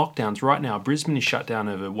 during these lockdowns, right now, Brisbane is shut down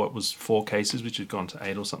over what was 4 cases, which has gone to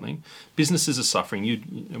 8 or something. Businesses are suffering.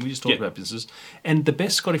 And we just talked about businesses. And the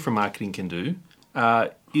best Scotty from marketing can do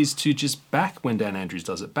is to just back when Dan Andrews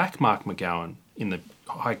does it, back Mark McGowan in the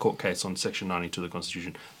High Court case on Section 92 of the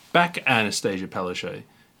Constitution, back Anastasia Palaszczuk.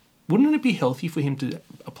 Wouldn't it be healthy for him to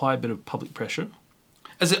apply a bit of public pressure?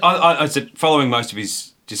 as I said, following most of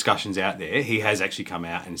his discussions out there, he has actually come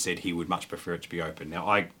out and said he would much prefer it to be open. Now,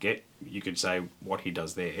 I get, you could say what he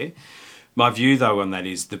does there. My view, though, on that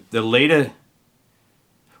is the leader...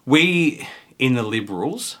 We, in the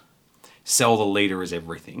Liberals, sell the leader as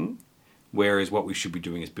everything, whereas what we should be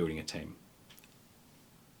doing is building a team.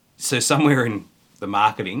 So somewhere in the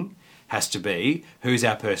marketing has to be, who's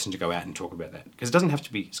our person to go out and talk about that? Because it doesn't have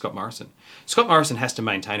to be Scott Morrison. Scott Morrison has to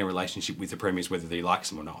maintain a relationship with the premiers whether he likes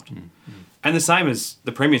them or not. And the same as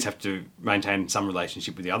the premiers have to maintain some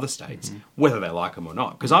relationship with the other states, whether they like them or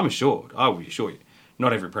not. Because I will assure you,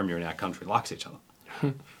 not every premier in our country likes each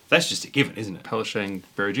other. That's just a given, isn't it? Palaszczuk,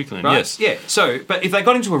 Berejiklian, Right? yes. Yeah. So, but if they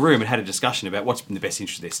got into a room and had a discussion about what's in the best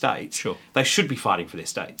interest of their states, Sure. they should be fighting for their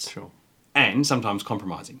states. Sure. And sometimes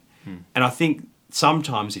compromising. And I think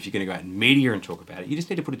sometimes if you're going to go out in media and talk about it, you just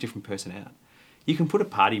need to put a different person out. You can put a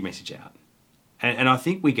party message out. And I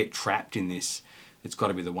think we get trapped in this, it's got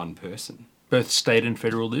to be the one person. Both state and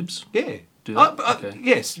federal libs? Yeah. Do that? Okay.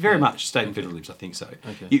 Yes, very much. State and federal libs, I think so.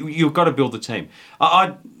 Okay. You've got to build the team.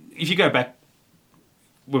 If you go back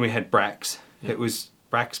when we had Brax, it was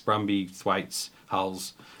Brax, Brumby, Thwaites,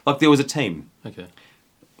 Hulls. Like there was a team. Okay.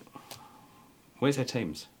 Where's our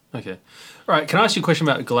teams? Okay. All right. Can I ask you a question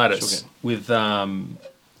about Gladys? Sure can. With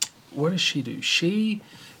what does she do?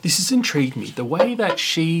 This has intrigued me. The way that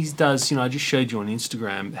she does, I just showed you on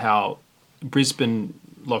Instagram how Brisbane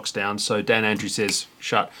locks down. So Dan Andrews says,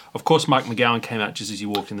 shut. Of course, Mike McGowan came out just as you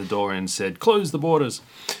walked in the door and said, close the borders.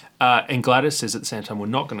 And Gladys says at the same time, we're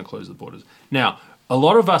not going to close the borders. Now, a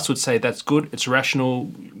lot of us would say that's good. It's rational.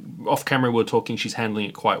 Off camera, we're talking. She's handling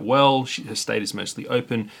it quite well. Her state is mostly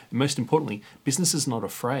open. And most importantly, business is not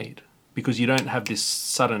afraid because you don't have this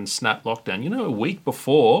sudden snap lockdown. A week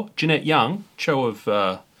before, Jeanette Young, Cho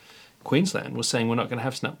of Queensland, was saying we're not going to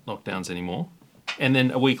have snap lockdowns anymore. And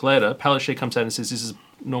then a week later, Palaszczuk comes out and says this is a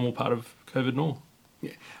normal part of COVID normal.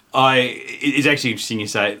 Yeah. It's actually interesting you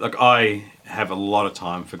say, I have a lot of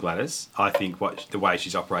time for Gladys. I think the way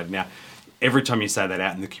she's operated now, every time you say that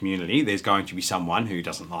out in the community, there's going to be someone who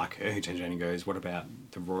doesn't like her, who turns around and goes, what about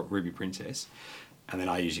the Ruby Princess? And then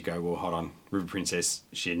I usually go, well, hold on, Ruby Princess,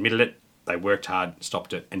 she admitted it, they worked hard,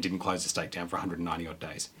 stopped it, and didn't close the state down for 190 odd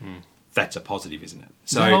days. That's a positive, isn't it?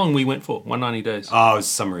 So how long we went for? 190 days? Oh, I was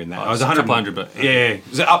somewhere in that. I was a 100, couple hundred, but... Yeah, it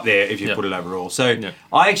was up there if you put it overall. So Yeah.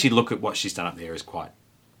 I actually look at what she's done up there as quite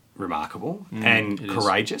remarkable and it is.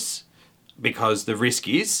 courageous because the risk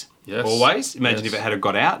is Yes. always, imagine Yes. if it had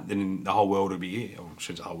got out, then the whole world would be, or I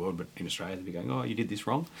shouldn't say the whole world, but in Australia, they'd be going, oh, you did this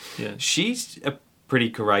wrong. Yeah. She's a pretty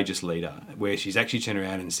courageous leader where she's actually turned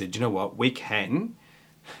around and said, you know what, we can,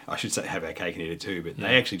 I should say have our cake and eat it too, but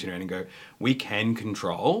they actually turn around and go, we can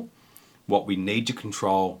control what we need to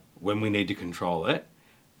control when we need to control it,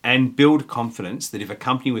 and build confidence that if a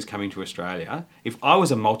company was coming to Australia, if I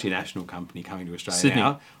was a multinational company coming to Australia Sydney.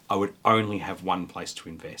 now, I would only have one place to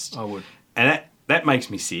invest. I would. And that makes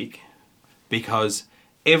me sick because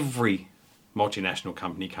every multinational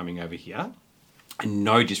company coming over here, and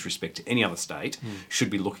no disrespect to any other state, should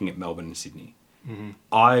be looking at Melbourne and Sydney.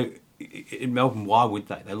 In Melbourne, why would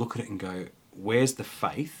they? They look at it and go, where's the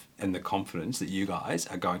faith and the confidence that you guys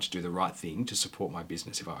are going to do the right thing to support my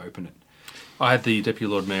business if I open it. I had the Deputy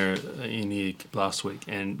Lord Mayor in here last week,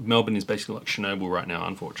 and Melbourne is basically like Chernobyl right now,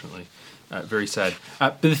 unfortunately. Very sad.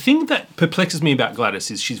 But the thing that perplexes me about Gladys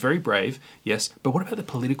is she's very brave, yes, but what about the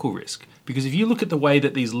political risk? Because if you look at the way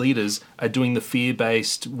that these leaders are doing the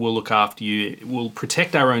fear-based, we'll look after you, we'll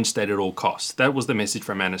protect our own state at all costs. That was the message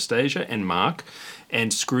from Anastasia and Mark,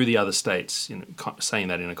 and screw the other states, saying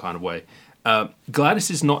that in a kind of way. Gladys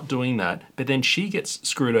is not doing that, but then she gets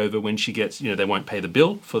screwed over when she gets, they won't pay the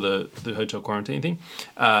bill for the hotel quarantine thing.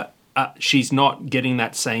 She's not getting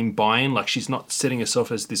that same buy-in. Like, she's not setting herself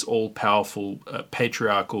as this all-powerful,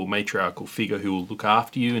 matriarchal figure who will look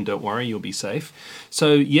after you and don't worry, you'll be safe.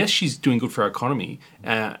 So, yes, she's doing good for our economy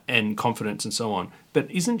and confidence and so on. But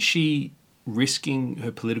isn't she risking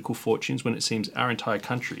her political fortunes when it seems our entire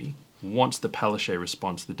country wants the Palaszczuk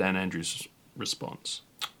response, the Dan Andrews response?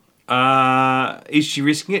 Is she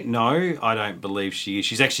risking it? No, I don't believe she is.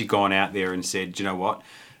 She's actually gone out there and said, you know what,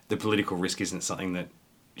 the political risk isn't something that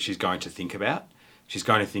she's going to think about. She's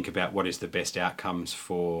going to think about what is the best outcomes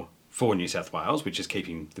for New South Wales, which is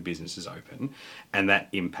keeping the businesses open, and that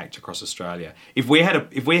impact across Australia. If we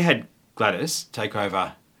had Gladys take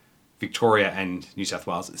over Victoria and New South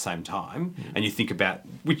Wales at the same time, and you think about,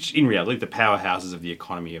 which in reality, the powerhouses of the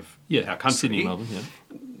economy of our country, Sydney, Melbourne,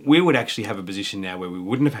 we would actually have a position now where we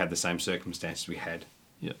wouldn't have had the same circumstances we had,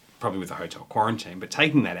 probably with the hotel quarantine. But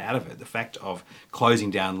taking that out of it, the fact of closing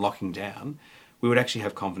down, locking down, we would actually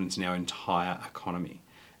have confidence in our entire economy,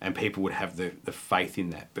 and people would have the faith in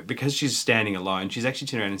that. But because she's standing alone, she's actually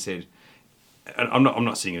turned around and said, and I'm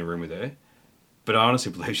not sitting in a room with her, but I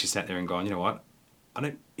honestly believe she sat there and gone, you know what,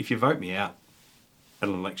 if you vote me out at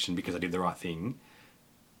an election because I did the right thing,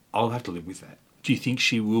 I'll have to live with that. Do you think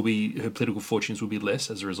her political fortunes will be less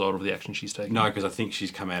as a result of the action she's taken? No, because I think she's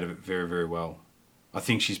come out of it very, very well. I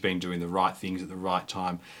think she's been doing the right things at the right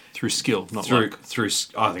time. Through skill, not luck. Through,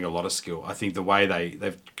 I think, a lot of skill. I think the way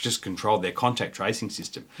they've just controlled their contact tracing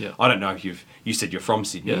system. Yeah. I don't know if you said you're from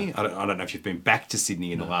Sydney. Yeah. I don't know if you've been back to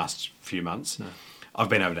Sydney in the last few months. No. I've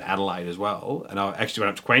been over to Adelaide as well, and I actually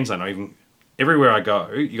went up to Queensland. Everywhere I go,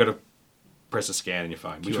 you got to press a scan on your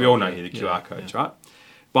phone, which we all know here, the QR codes, right?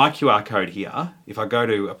 My QR code here, if I go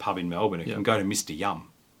to a pub in Melbourne, it can go to Mr.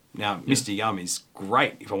 Yum. Now, Mr. Yum is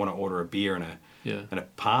great if I want to order a beer and a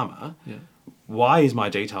Parma. Yeah. Why is my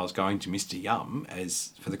details going to Mr. Yum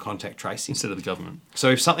as for the contact tracing? Instead of the government. So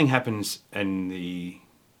if something happens and the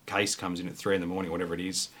case comes in at 3 a.m, whatever it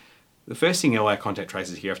is, the first thing all our contact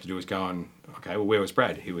tracers here have to do is go on, okay, well, where was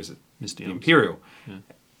Brad? He was at Mr. the Imperial. Yeah.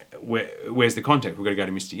 Where's the contact? We've got to go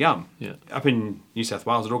to Mr. Yum. Yeah. Up in New South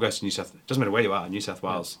Wales, it all goes to doesn't matter where you are, New South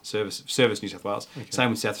Wales, Service New South Wales. Okay. Same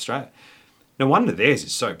with South Australia. No wonder theirs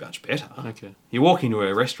is so much better. Okay. You walk into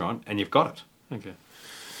a restaurant and you've got it. Okay.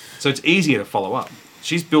 So it's easier to follow up.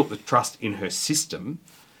 She's built the trust in her system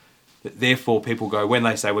that therefore people go, when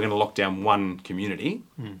they say we're going to lock down one community,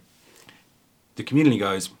 the community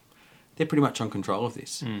goes, they're pretty much on control of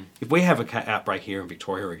this. If we have an outbreak here in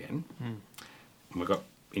Victoria again, and we've got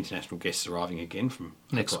international guests arriving again from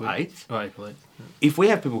Next April week. 8th. Oh, April 8th. Yeah. If we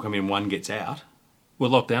have people come in and one gets out, We're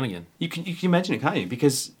locked down again. you can imagine it, can't you?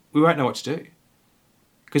 Because we won't know what to do.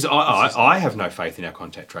 Because I have no faith in our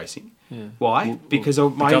contact tracing. Yeah. Why? Because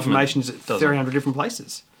my information is at doesn't. 300 different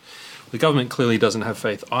places. The government clearly doesn't have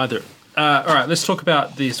faith either. All right, let's talk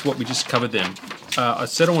about what we just covered then. I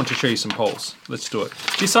said I wanted to show you some polls. Let's do it.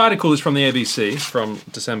 This article is from the ABC from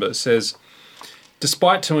December. It says,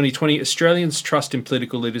 despite 2020, Australians' trust in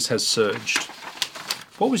political leaders has surged.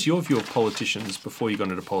 What was your view of politicians before you got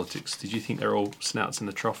into politics? Did you think they're all snouts in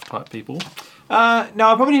the trough type people? No,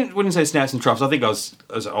 I probably wouldn't say snouts and troughs. I think I was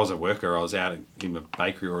a worker. I was out in a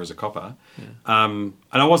bakery or as a copper. Yeah. And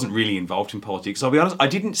I wasn't really involved in politics. I'll be honest, I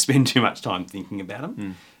didn't spend too much time thinking about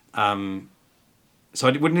them. So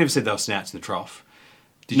I wouldn't have said they were snouts in the trough.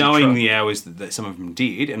 Knowing the hours that some of them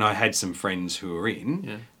did, and I had some friends who were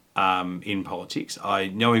in politics,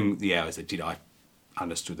 knowing the hours they did, I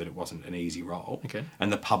understood that it wasn't an easy role. Okay.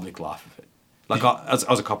 And the public life of it. Like, I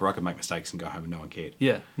was a copper, I could make mistakes and go home and no one cared.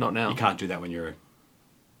 Yeah, not now. You can't do that when you're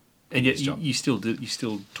and yet you still did. You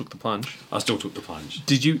still took the plunge. I still took the plunge.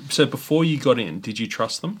 Did you? So before you got in, did you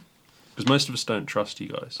trust them? Because most of us don't trust you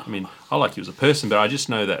guys. I mean, I like you as a person, but I just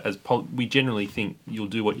know that we generally think you'll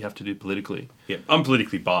do what you have to do politically. Yeah, I'm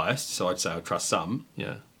politically biased, so I'd say I trust some.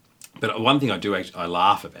 Yeah. But one thing I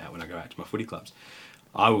laugh about when I go out to my footy clubs,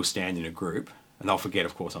 I will stand in a group. And they'll forget,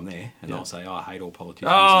 of course, I'm there. And they'll say, I hate all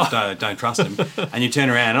politicians. Oh. Don't trust them. And you turn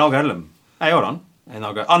around and I'll go to them. Hey, hold on. And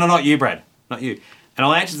they'll go, oh, no, not you, Brad. Not you. And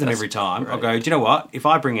I'll answer them every time. Great. I'll go, do you know what? If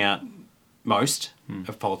I bring out most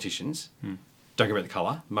of politicians, don't care about the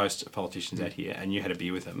colour. Most politicians out here, and you had a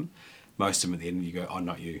beer with them, most of them at the end you go, "Oh,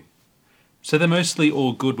 not you." So they're mostly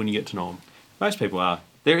all good when you get to know them. Most people are.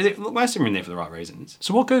 Look, most of them are in there for the right reasons.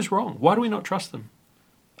 So what goes wrong? Why do we not trust them?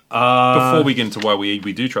 Before we get into why we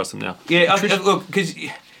do trust them now. Yeah, look, because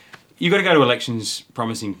you've got to go to elections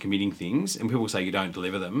promising, committing things, and people say you don't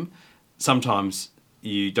deliver them. Sometimes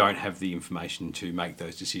you don't have the information to make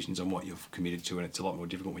those decisions on what you've committed to, and it's a lot more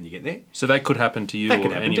difficult when you get there. So that could happen to you. That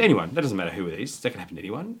could happen to anyone. That doesn't matter who it is. That can happen to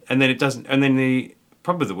anyone. And then it doesn't. And then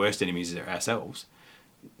probably the worst enemies are ourselves,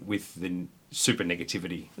 with the super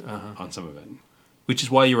negativity on some of it. Which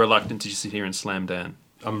is why you're reluctant to just sit here and slam Dan.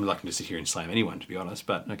 I'm reluctant to sit here and slam anyone, to be honest.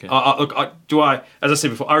 But okay. As I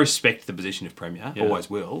said before, I respect the position of Premier. Yeah. Always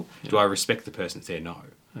will. Yeah. Do I respect the person that's there? No.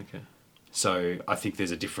 Okay. So I think he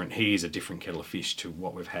is a different kettle of fish to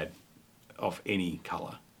what we've had of any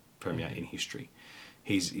colour Premier in history.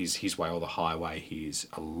 He's his way or the highway. He is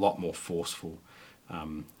a lot more forceful.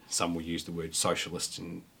 Some will use the word socialist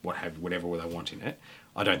and whatever they want in it.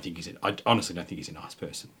 I honestly don't think he's a nice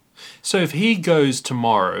person. So if he goes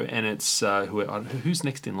tomorrow and it's who's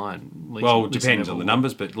next in line? It depends on the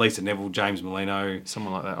numbers, but Lisa Neville, James Merlino,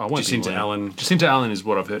 someone like that. Jacinta Allen. Jacinta Allen is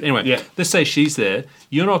what I've heard. Anyway, let's say she's there.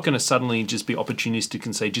 You're not going to suddenly just be opportunistic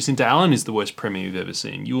and say Jacinta Allen is the worst Premier you've ever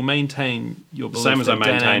seen. You will maintain your belief. Same as I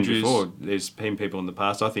maintained before. There's been people in the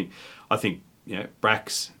past. I think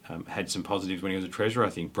Brax had some positives when he was a treasurer. I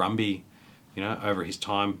think Brumby, over his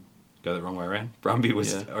time. Go the wrong way around. Brumby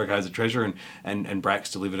was okay as a treasurer, and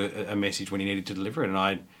Brax delivered a message when he needed to deliver it,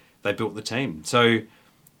 and they built the team. So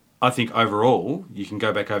I think overall, you can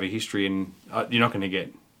go back over history, and you're not going to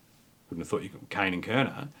get. Wouldn't have thought you could. Kane and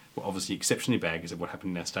Kerner were obviously exceptionally bad because of what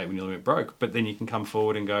happened in our state when nearly went broke. But then you can come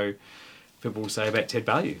forward and go. People will say about Ted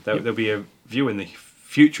Baillieu. There'll be a view in the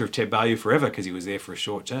future of Ted Baillieu forever because he was there for a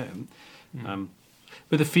short term.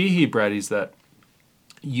 But the fear here, Brad, is that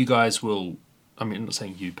you guys will. I mean, I'm not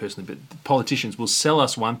saying you personally, but politicians will sell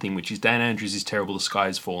us one thing, which is Dan Andrews is terrible, the sky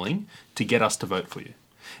is falling, to get us to vote for you.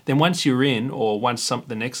 Then once you're in, or once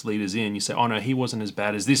the next leader's in, you say, oh no, he wasn't as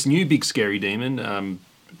bad as this new big scary demon,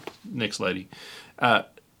 next lady.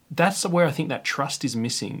 That's where I think that trust is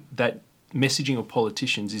missing. That messaging of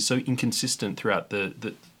politicians is so inconsistent throughout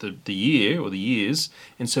the year or the years,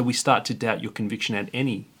 and so we start to doubt your conviction at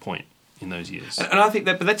any point in those years. And I think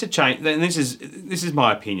but that's a change. And this is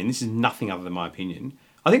my opinion. This is nothing other than my opinion.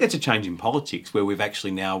 I think that's a change in politics where we've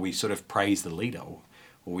actually now we sort of praise the leader or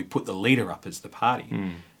we put the leader up as the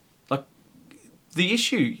party. Like the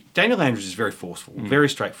issue, Daniel Andrews is very forceful, very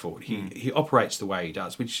straightforward. He operates the way he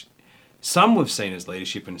does, which some we've seen as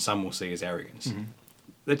leadership and some will see as arrogance.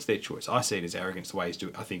 That's their choice. I see it as arrogance the way he's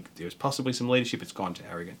doing it. I think there's possibly some leadership. It's gone to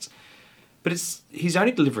arrogance, but he's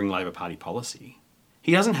only delivering Labor Party policy.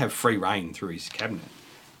 He doesn't have free rein through his cabinet.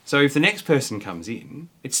 So if the next person comes in,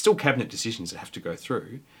 it's still cabinet decisions that have to go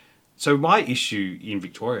through. So my issue in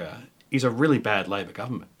Victoria is a really bad Labor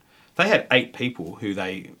government. They had 8 people who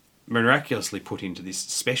they miraculously put into this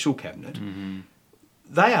special cabinet.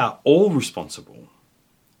 They are all responsible.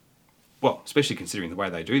 Well, especially considering the way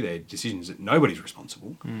they do their decisions that nobody's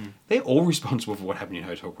responsible. They're all responsible for what happened in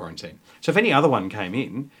hotel quarantine. So if any other one came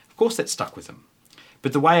in, of course that stuck with them.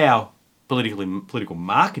 But the way our political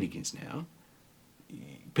marketing is now,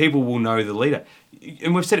 people will know the leader.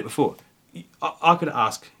 And we've said it before. I could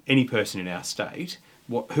ask any person in our state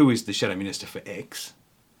who is the shadow minister for X,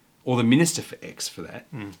 or the minister for X for that,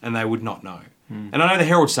 and they would not know. And I know the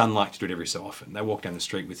Herald Sun like to do it every so often. They walk down the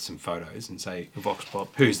street with some photos and say, Vox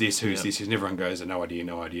Pop. Who's this, who's this? And everyone goes, no idea.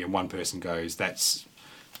 And one person goes, that's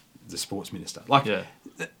the sports minister.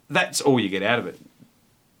 That's all you get out of it.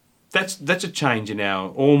 That's a change in our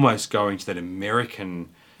almost going to that American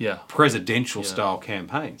presidential style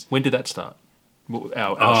campaigns. When did that start?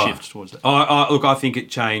 Our shift towards that? Look, I think it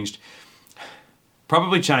changed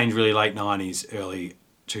really late 90s, early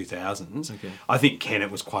 2000s. Okay. I think Kennett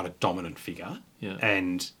was quite a dominant figure. Yeah.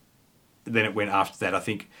 And then it went after that. I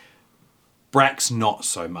think Brax not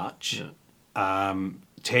so much. Yeah.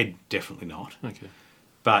 Ted definitely not. Okay.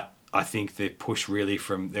 But I think the push really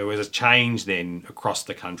there was a change then across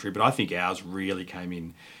the country, but I think ours really came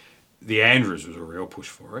in. The Andrews was a real push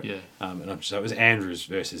for it. Yeah. So it was Andrews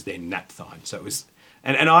versus then Napthine. So it was,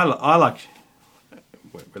 and I like,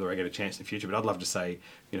 whether I get a chance in the future, but I'd love to say,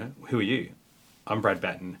 who are you? I'm Brad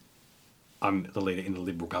Batten. I'm the leader in the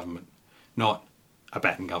Liberal government, not a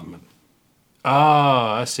Batten government.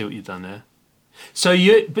 I see what you've done there. So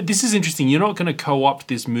but this is interesting. You're not going to co-opt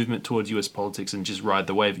this movement towards US politics and just ride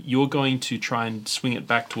the wave. You're going to try and swing it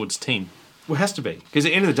back towards team. Well, it has to be. Because at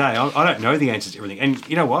the end of the day, I don't know the answers to everything. And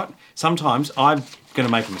you know what? Sometimes I'm going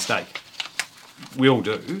to make a mistake. We all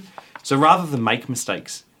do. So rather than make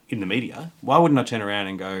mistakes in the media, why wouldn't I turn around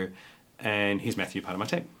and go, and here's Matthew, part of my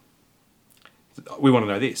team. We want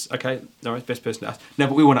to know this. Okay, no, best person to ask. No,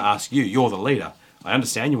 but we want to ask you. You're the leader. I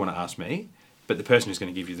understand you want to ask me, but the person who's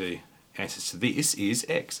going to give you the answers to this is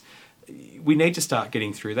X. We need to start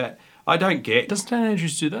getting through that. I don't get... Doesn't Dan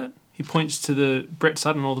Andrews do that? He points to the Brett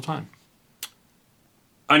Sutton all the time.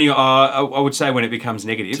 Only, I would say when it becomes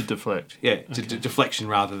negative. To deflect. Yeah, to deflection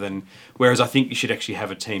rather than... Whereas I think you should actually have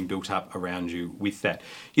a team built up around you with that.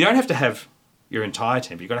 You don't have to have your entire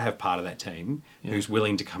team, but you've got to have part of that team who's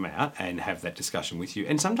willing to come out and have that discussion with you.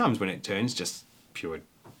 And sometimes when it turns just pure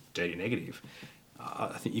dirty negative,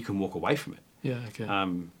 I think you can walk away from it. Yeah, okay.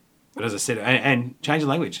 But as I said, and change the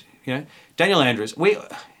language. You know, Daniel Andrews.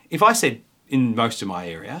 If I said in most of my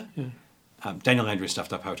area, Daniel Andrews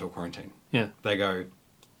stuffed up hotel quarantine. Yeah. They go,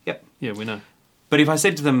 yep. Yeah, we know. But if I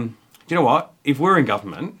said to them, do you know what? If we're in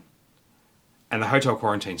government and the hotel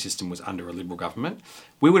quarantine system was under a Liberal government,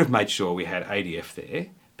 we would have made sure we had ADF there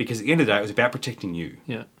because at the end of the day, it was about protecting you.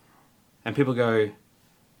 Yeah. And people go,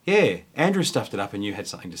 yeah, Andrew stuffed it up and you had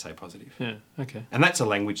something to say positive. Yeah, okay. And that's a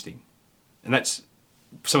language thing. And that's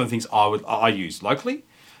some of the things I use locally.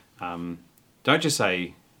 Don't just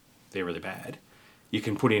say they're really bad. You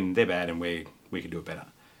can put in they're bad and we can do it better.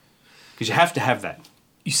 Because you have to have that.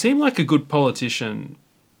 You seem like a good politician,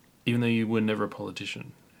 even though you were never a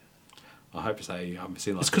politician. I hope to say I'm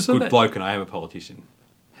seen like It's a good bloke and I am a politician.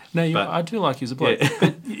 No, I do like you as a bloke. Yeah.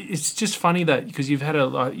 But it's just funny that because you've had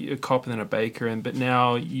a cop and then a baker, but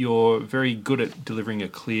now you're very good at delivering a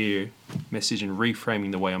clear message and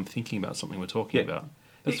reframing the way I'm thinking about something we're talking about.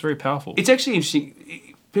 That's very powerful. It's actually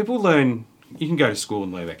interesting. People learn, you can go to school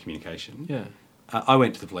and learn about communication. Yeah. I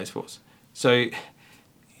went to the police force. So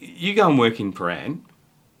you go and work in Paran.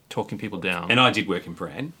 Talking people down. And I did work in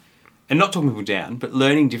Paran. And not talking people down, but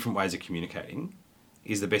learning different ways of communicating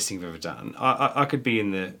is the best thing I've ever done. I could be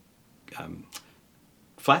in the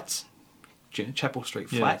flats, Chapel Street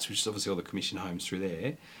flats, which is obviously all the commission homes through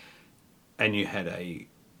there, and you had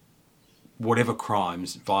whatever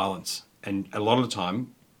crimes, violence, and a lot of the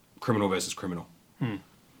time, criminal versus criminal. Then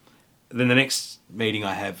the next meeting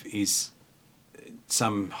I have is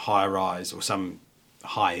some high-rise or some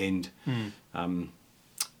high-end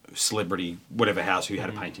celebrity, whatever house who had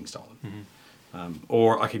a painting stolen.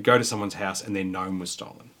 Or I could go to someone's house and their gnome was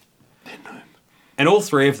stolen. Their gnome. And all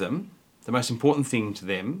three of them, the most important thing to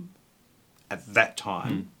them at that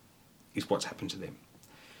time is what's happened to them.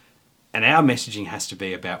 And our messaging has to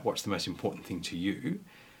be about what's the most important thing to you.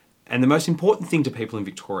 And the most important thing to people in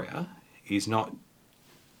Victoria is not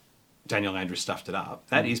Daniel Andrews stuffed it up.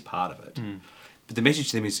 That is part of it. But the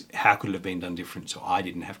message to them is how could it have been done different so I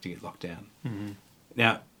didn't have to get locked down.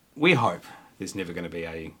 Now, we hope there's never going to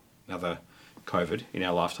be another COVID in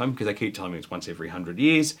our lifetime because they keep telling me it's once every 100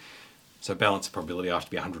 years. So balance of probability, I have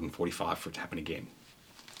to be 145 for it to happen again.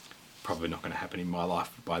 Probably not going to happen in my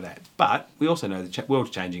life by that. But we also know the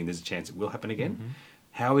world's changing and there's a chance it will happen again.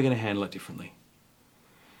 How are we going to handle it differently?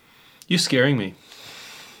 You're scaring me.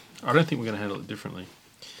 I don't think we're going to handle it differently.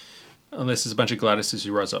 Unless there's a bunch of Gladys's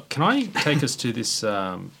who rise up. Can I take us to this...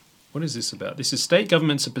 what is this about? This is state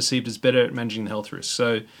governments are perceived as better at managing the health risks.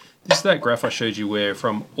 So this is that graph I showed you where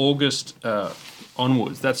from August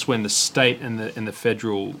onwards, that's when the state and the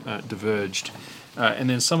federal diverged. And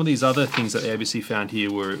then some of these other things that the ABC found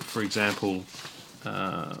here were, for example,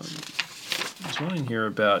 there's one in here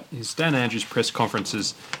about his Dan Andrews press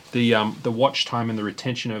conferences, the watch time and the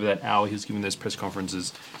retention over that hour he was giving those press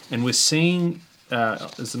conferences. And we're seeing,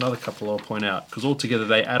 there's another couple I'll point out, because altogether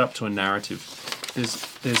they add up to a narrative.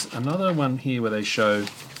 There's another one here where they show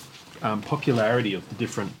popularity of the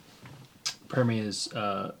different premiers'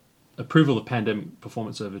 approval of pandemic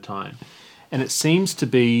performance over time. And it seems to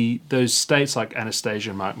be those states like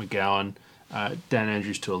Anastasia, Mark McGowan, Dan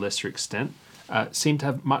Andrews to a lesser extent, seem to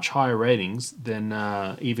have much higher ratings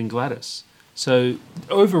than even Gladys. So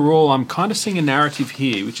overall, I'm kind of seeing a narrative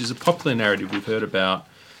here, which is a popular narrative we've heard about,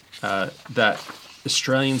 that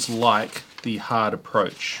Australians like the hard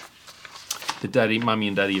approach. The mummy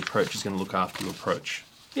and daddy approach is going to look after you approach.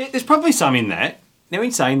 Yeah, there's probably some in that. Now,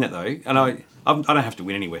 in saying that, though, and I don't have to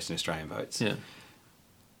win any Western Australian votes. Yeah.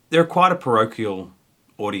 They're quite a parochial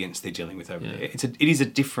audience they're dealing with over there. It is a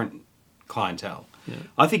different clientele. Yeah.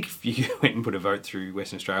 I think if you went and put a vote through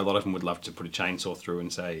Western Australia, a lot of them would love to put a chainsaw through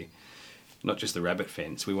and say, not just the rabbit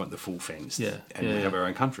fence, we want the full fence, and we have our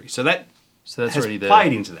own country. So that's has already there.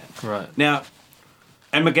 Played into that. Right. Now,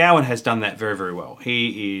 and McGowan has done that very, very well.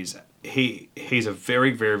 He's a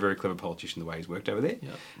very, very, very clever politician the way he's worked over there.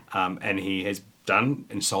 Yep. And he has done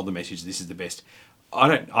and sold the message, this is the best.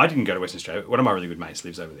 I didn't go to Western Australia. One of my really good mates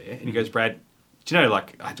lives over there. And he goes, Brad, do you know,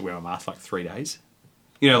 like, I had to wear my mask like 3 days.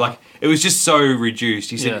 You know, like, it was just so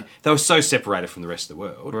reduced. He said they were so separated from the rest of the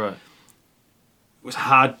world. Right. It was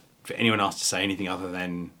hard for anyone else to say anything other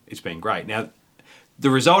than it's been great. Now, the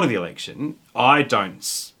result of the election, I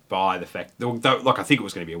don't buy the fact... Like, I think it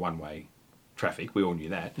was going to be a one-way traffic. We all knew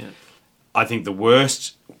that. Yeah. I think the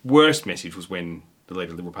worst message was when the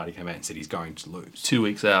leader of the Liberal Party came out and said he's going to lose. 2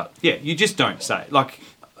 weeks out. Yeah, you just don't say. Like,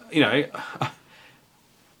 you know,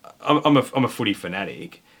 I'm a footy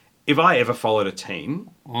fanatic. If I ever followed a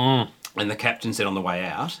team and the captain said on the way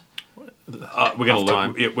out, we're going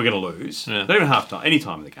to lose. Yeah. Not even half time, any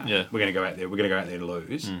time of the game. Yeah. We're going to go out there. We're going to go out there to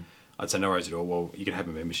lose. I'd say no worries at all. Well, you can have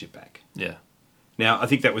my membership back. Yeah. Now, I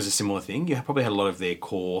think that was a similar thing. You probably had a lot of their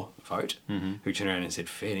core vote who turned around and said,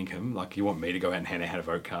 fair income, like you want me to go out and hand out how to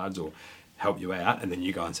vote cards or help you out, and then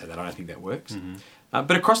you go and say that. I don't think that works.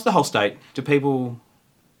 But across the whole state, do people...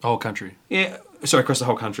 The whole country. Yeah, sorry, across the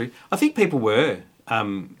whole country. I think people were...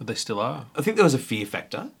 But they still are. I think there was a fear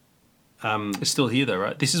factor. It's still here, though,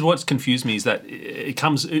 right? This is what's confused me, is that it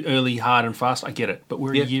comes early, hard and fast. I get it. But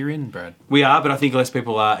we're a year in, Brad. We are, but I think less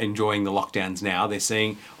people are enjoying the lockdowns now. They're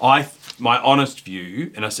seeing... My honest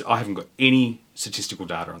view, and I haven't got any statistical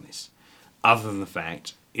data on this, other than the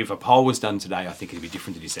fact, if a poll was done today, I think it'd be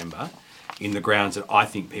different to December, in the grounds that I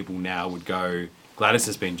think people now would go... Gladys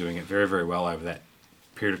has been doing it very, very well over that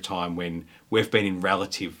period of time when we've been in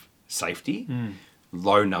relative safety,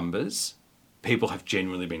 low numbers, people have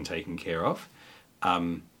genuinely been taken care of.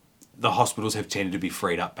 The hospitals have tended to be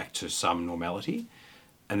freed up back to some normality,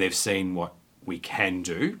 and they've seen what we can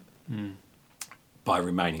do by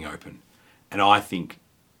remaining open. And I think,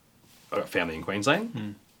 I've got family in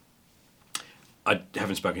Queensland, I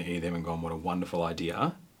haven't spoken to any of them and gone, what a wonderful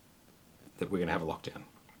idea that we're going to have a lockdown.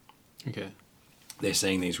 Okay. They're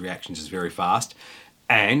seeing these reactions as very fast,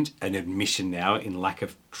 and an admission now in lack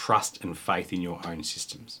of trust and faith in your own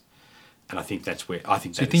systems. And I think that's where... I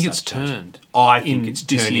think So you think it's turned? I think it's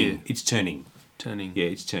this turning. year? It's turning. Turning. Yeah,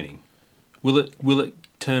 it's turning. Will it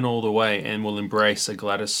turn all the way and will embrace a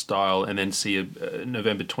Gladys style and then see a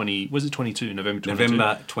November 20... Was it 22? November 22?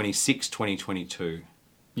 November 26, 2022.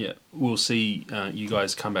 Yeah. We'll see you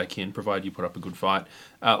guys come back in, provided you put up a good fight.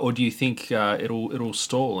 Or do you think it'll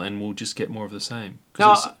stall and we'll just get more of the same?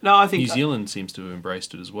 No, I think... New Zealand seems to have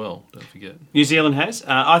embraced it as well, don't forget. New Zealand has.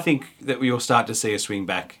 I think that we'll start to see a swing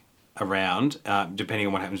back around, depending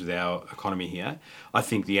on what happens with our economy here. I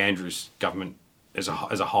think the Andrews government as a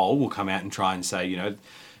whole will come out and try and say,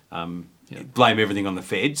 blame everything on the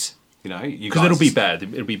feds. Because it'll be bad.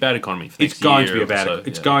 It'll be bad economy for it's next going year to be a bad. so,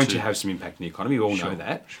 it's going to have some impact on the economy. We all know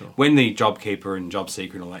that. Sure. When the JobKeeper and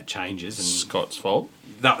JobSeeker and all that changes, and Scott's fault.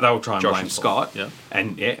 they'll try and blame Josh's Scott. fault.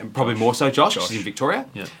 And probably more so Josh. He's in Victoria.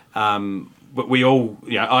 Yeah. But we all,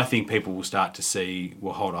 I think people will start to see.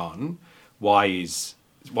 Well, hold on. Why is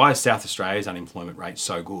South Australia's unemployment rate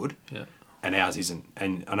so good? Yeah. And ours isn't.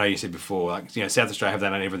 And I know you said before, South Australia, have they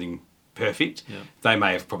done everything perfect? Yeah. They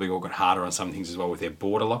may have probably all got harder on some things as well with their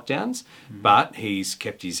border lockdowns, but he's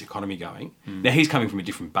kept his economy going. Now, he's coming from a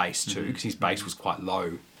different base too, because his base was quite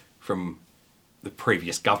low from the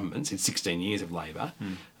previous governments in 16 years of Labor.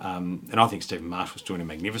 And I think Stephen Marshall's doing a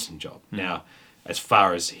magnificent job. Now, as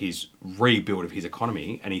far as his rebuild of his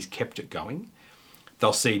economy, and he's kept it going,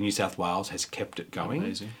 they'll see New South Wales has kept it going.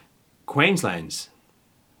 Amazing. Queensland's...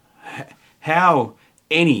 How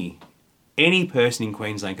any person in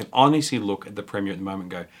Queensland can honestly look at the Premier at the moment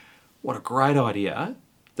and go, what a great idea.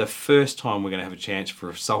 The first time we're going to have a chance for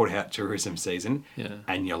a sold-out tourism season,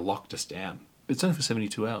 and you locked us down. It's only for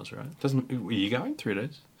 72 hours, right? Were you going? 3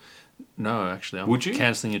 days. No, actually. I'm Would you?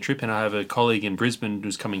 cancelling a trip, and I have a colleague in Brisbane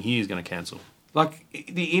who's coming here who's going to cancel. Like,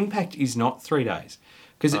 the impact is not 3 days.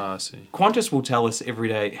 Because I see. Qantas will tell us every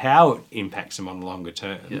day how it impacts them on the longer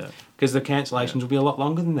term. Yeah. Because the cancellations will be a lot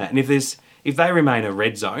longer than that. And if they remain a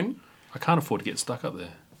red zone... I can't afford to get stuck up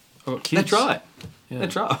there. I've got kids. That's right. Yeah.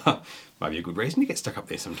 That's right. Maybe a good reason to get stuck up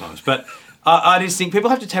there sometimes. But I just think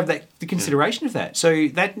people have to have the consideration of that. So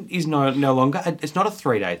that is no longer... It's not a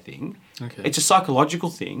 3-day thing. Okay. It's a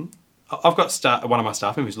psychological thing. I've got one of my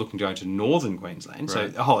staff members looking to go to northern Queensland,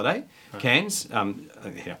 Right. so a holiday, Cairns,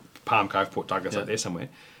 Palm Cove, Port Douglas, up there somewhere,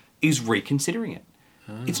 is reconsidering it.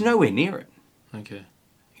 It's nowhere near it. Okay.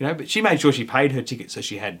 But she made sure she paid her ticket so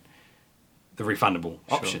she had the refundable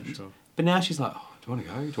options. Sure. But now she's like, do I want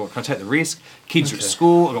to go? Can I take the risk? Kids are at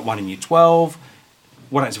school. I've got one in year 12.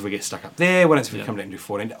 What happens if we get stuck up there? What happens if we come down and do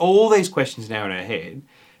 14? All these questions now in her head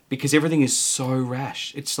because everything is so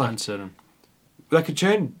rash. It's like... Uncertain. They could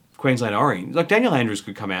turn Queensland orange. Like Daniel Andrews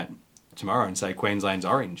could come out tomorrow and say Queensland's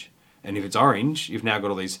orange. And if it's orange, you've now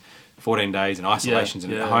got all these 14 days and isolations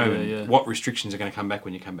and at home. And what restrictions are going to come back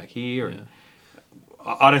when you come back here? And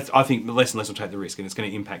I think less and less will take the risk, and it's going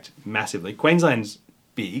to impact massively. Queensland's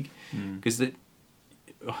big because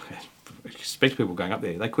expect people going up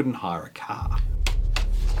there. They couldn't hire a car.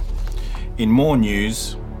 In more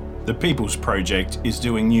news, the People's Project is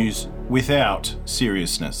doing news without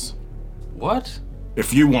seriousness. What?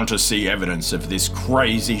 If you want to see evidence of this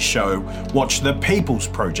crazy show, watch The People's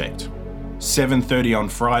Project. 7:30 on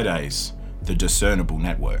Fridays, the Discernible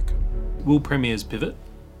Network. Will premiers pivot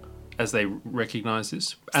as they recognise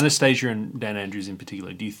this? Anastasia and Dan Andrews in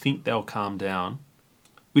particular, do you think they'll calm down?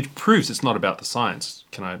 Which proves it's not about the science,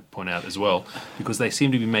 can I point out as well, because they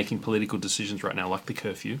seem to be making political decisions right now, like the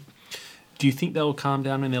curfew. Do you think they'll calm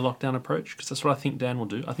down in their lockdown approach? Because that's what I think Dan will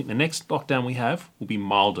do. I think the next lockdown we have will be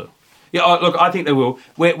milder. Yeah, look, I think they will.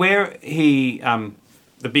 Where he,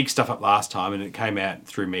 the big stuff up last time, and it came out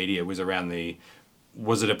through media, was around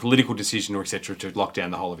was it a political decision or etc. to lock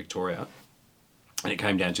down the whole of Victoria? And it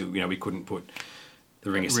came down to, we couldn't put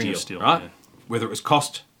the ring of steel, right? Yeah. Whether it was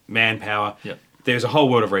cost, manpower, there's a whole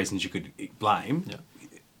world of reasons you could blame. Yeah.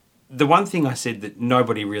 The one thing I said that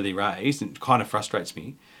nobody really raised, and kind of frustrates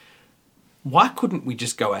me, why couldn't we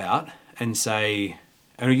just go out and say,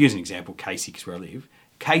 and I'll use an example, Casey, because where I live,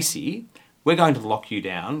 Casey, we're going to lock you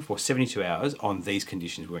down for 72 hours on these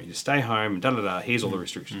conditions. We want you to stay home, da-da-da, here's all the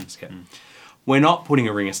restrictions. We're not putting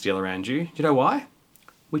a ring of steel around you. Do you know why?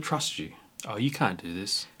 We trust you. Oh, you can't do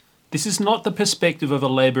this. This is not the perspective of a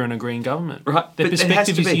Labor and a Green government. Right. The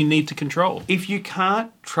perspective is you need to control. If you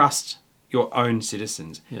can't trust your own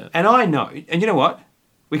citizens, Yeah. and I know, and you know what?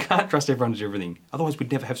 We can't trust everyone to do everything. Otherwise,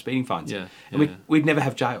 we'd never have speeding fines. Yeah. And we'd never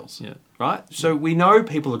have jails. Yeah. Right? So we know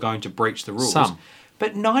people are going to breach the rules. Some.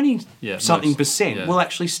 But 90-something% Yeah. will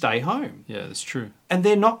actually stay home. Yeah, that's true. And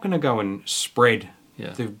they're not going to go and spread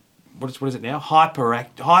the, what is it now? Hyper. I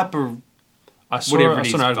saw whatever an it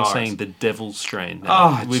is, article virus. saying the devil's strain.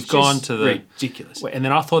 Now, It's we've gone to the ridiculous. And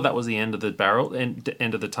then I thought that was the end of the barrel, end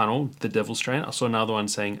of the tunnel, the devil's strain. I saw another one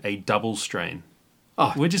saying a double strain.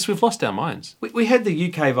 Oh. We've lost our minds. We had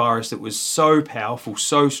the UK virus that was so powerful,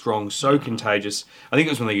 so strong, so contagious. I think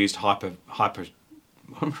it was when they used hyper. Hyperspeed.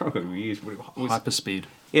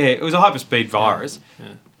 Yeah, it was a hyperspeed virus.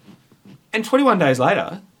 Yeah. And 21 days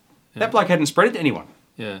later, that bloke hadn't spread it to anyone.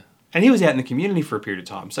 Yeah. And he was out in the community for a period of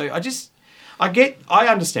time. So I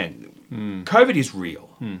understand. COVID is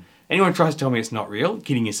real. Anyone who tries to tell me it's not real,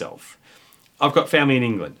 kidding yourself. I've got family in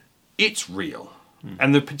England. It's real.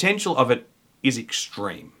 And the potential of it is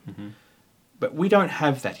extreme. But we don't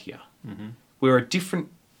have that here. We're a different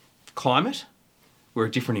climate. We're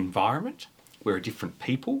a different environment. We're a different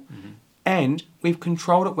people. And we've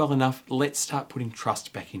controlled it well enough. Let's start putting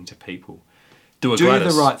trust back into people. Do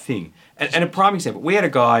the right thing. And a prime example, we had a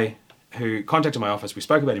guy who contacted my office. We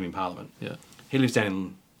spoke about him in Parliament. Yeah. He lives down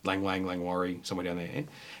in Langwarry, somewhere down there.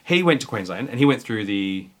 He went to Queensland and he went through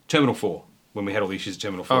the Terminal 4 when we had all the issues at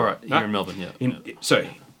Terminal 4. Oh, right. You're in Melbourne, yeah. So,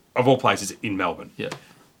 of all places, in Melbourne. Yeah.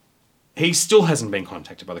 He still hasn't been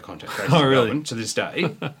contacted by the contact tracers in Melbourne to this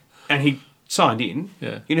day. And he signed in.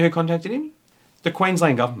 Yeah. You know who contacted him? The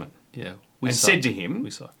Queensland government. Yeah. Said to him,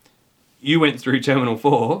 we saw. you went through Terminal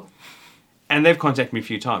 4 and they've contacted me a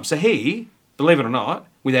few times. So he, believe it or not,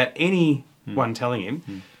 without anyone telling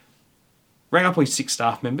him, rang up his 6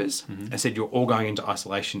 staff members and said, you're all going into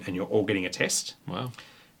isolation and you're all getting a test. Wow.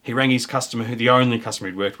 He rang his customer, the only customer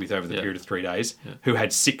he'd worked with over the period of 3 days, who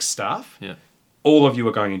had 6 staff. Yeah. All of you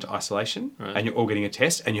are going into isolation Right. and you're all getting a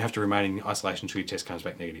test and you have to remain in isolation until your test comes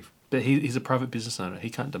back negative. But he's a private business owner. He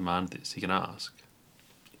can't demand this. He can ask.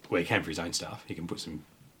 Well, he can for his own staff. He can put some,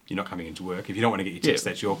 you're not coming into work. If you don't want to get your test,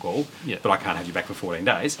 that's your call. Yeah. But I can't have you back for 14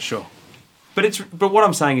 days. Sure. But what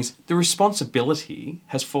I'm saying is the responsibility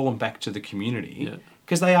has fallen back to the community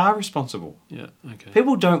because they are responsible. Yeah, okay.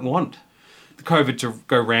 People don't want the COVID to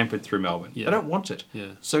go rampant through Melbourne. Yeah. They don't want it.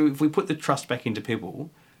 Yeah. So if we put the trust back into people,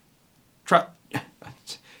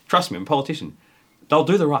 trust me, I'm a politician, they'll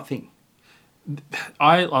do the right thing.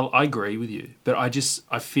 I agree with you, but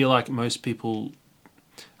I feel like most people,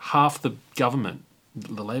 half the government,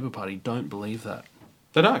 the Labor Party, don't believe that.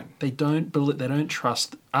 They don't. They don't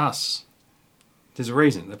trust us. There's a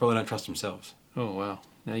reason. They probably don't trust themselves. Oh wow!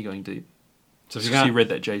 Now you're going deep. So if You read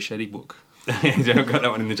that Jay Shetty book. I've got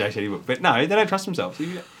that one in the Jay Shetty book. But no, they don't trust themselves.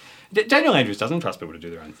 Daniel Andrews doesn't trust people to do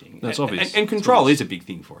their own thing. That's obvious. And control is a big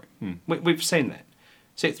thing for him. We've seen that.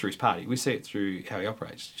 See it through his party. We see it through how he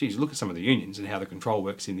operates. Geez, look at some of the unions and how the control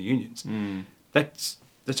works in the unions. That's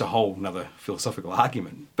a whole other philosophical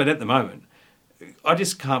argument. But at the moment, I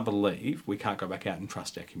just can't believe we can't go back out and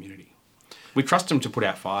trust our community. We trust them to put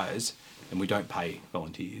out fires and we don't pay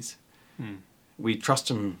volunteers. We trust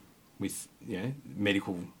them with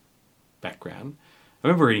medical background I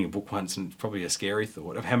remember reading a book once, and probably a scary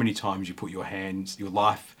thought, of how many times you put your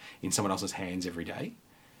life in someone else's hands every day.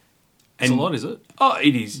 It's a lot, is it? Oh,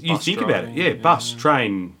 it is. You Bus think driving, about it. Yeah, bus,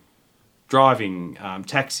 train, driving,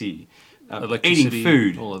 taxi, Electricity, eating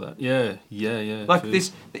food. all of that. Yeah. Like food.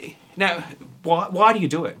 this. Now, why do you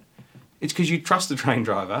do it? It's because you trust the train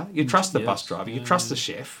driver, you trust the bus driver, you trust the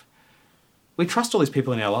chef. We trust all these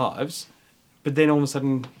people in our lives, but then all of a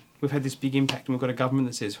sudden we've had this big impact and we've got a government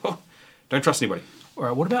that says, oh, don't trust anybody. All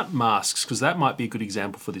right, what about masks? Because that might be a good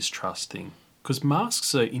example for this trust thing. Because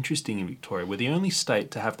masks are interesting in Victoria. We're the only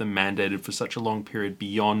state to have them mandated for such a long period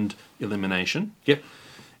beyond elimination. Yep.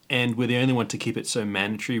 And we're the only one to keep it so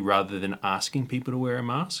mandatory rather than asking people to wear a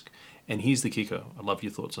mask. And here's the kicker. I'd love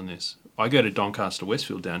your thoughts on this. I go to Doncaster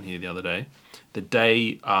Westfield down here the other day, the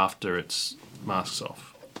day after it's masks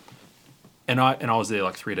off. And I was there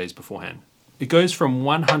like 3 days beforehand. It goes from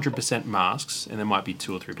 100% masks, and there might be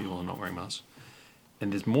 2 or 3 people who are not wearing masks.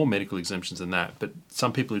 And there's more medical exemptions than that. But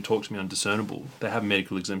some people who talk to me on Discernible, they have a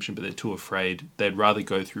medical exemption, but they're too afraid. They'd rather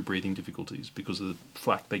go through breathing difficulties because of the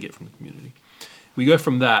flack they get from the community. We go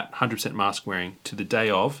from that 100% mask wearing to the day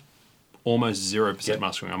of almost 0%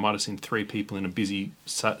 mask wearing. I might have seen 3 people in a busy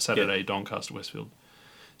Saturday Doncaster Westfield.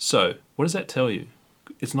 So what does that tell you?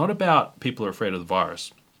 It's not about people are afraid of the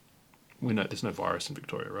virus. We know there's no virus in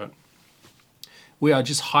Victoria, right? We are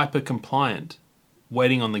just hyper compliant,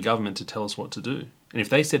 waiting on the government to tell us what to do. And if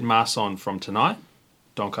they said masks on from tonight,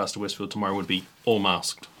 Doncaster Westfield tomorrow would be all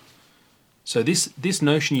masked. So this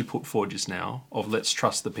notion you put forward just now of let's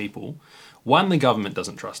trust the people, one, the government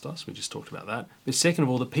doesn't trust us. We just talked about that. But second of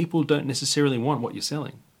all, the people don't necessarily want what you're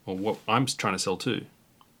selling or what I'm trying to sell too.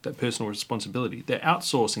 That personal responsibility. They're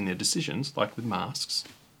outsourcing their decisions, like with masks.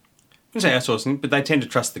 I say outsourcing, but they tend to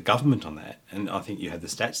trust the government on that. And I think you had the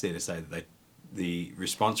stats there to say that the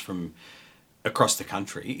response from across the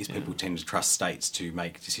country is people tend to trust states to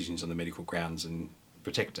make decisions on the medical grounds and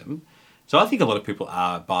protect them. So I think a lot of people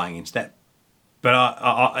are buying into that.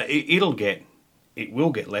 But it will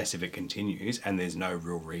get less if it continues and there's no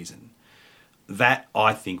real reason. That,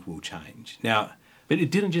 I think, will change. Now, but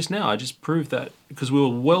it didn't just now. I just proved that because we were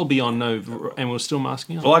well beyond no, and we were still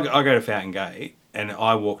masking up. Well, I go to Fountain Gate, and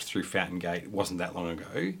I walked through Fountain Gate. It wasn't that long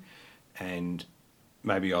ago, and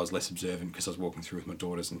maybe I was less observant because I was walking through with my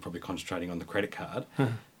daughters and probably concentrating on the credit card.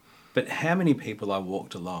 But how many people I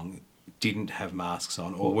walked along didn't have masks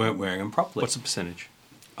on or weren't wearing them properly? What's the percentage?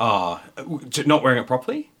 Not wearing it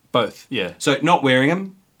properly? Both, yeah. So not wearing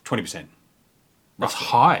them, 20%. That's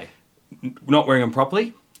high. Not wearing them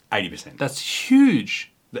properly, 80%. That's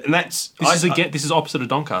huge. And that's... This is opposite of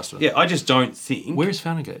Doncaster. Yeah, I just don't think... Where is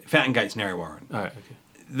Fountain Gate? Fountain Gate's Narre Warren. Oh,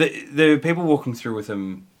 okay. The people walking through with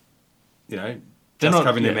them, they're just not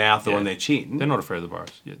covering their mouth or on their chin. They're not afraid of the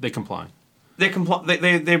virus. Yeah, they're complying.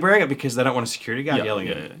 They're wearing it because they don't want a security guard yelling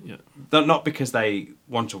at them. Yeah. Not because they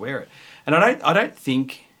want to wear it. And I don't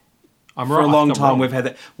think... For a long time we've had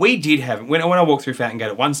that. We did have... When I walked through Fountain Gate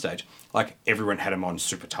at one stage, like everyone had them on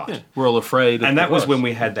super tight. Yeah, we're all afraid. And that was when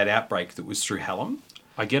we had that outbreak that was through Hallam.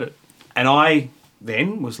 I get it. And I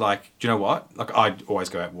then was like, do you know what? Like, I'd always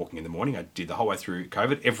go out walking in the morning. I did the whole way through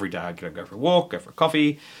COVID. Every day I'd go for a walk, go for a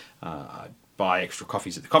coffee. I'd buy extra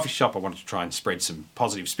coffees at the coffee shop. I wanted to try and spread some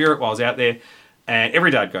positive spirit while I was out there. And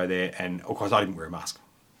every day I'd go there, and of course I didn't wear a mask.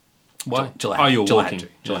 Why? Till I had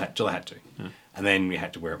to. Yeah. And then we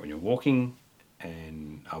had to wear it when you're walking.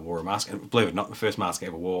 And I wore a mask. And believe it or not, the first mask I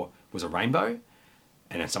ever wore was a rainbow.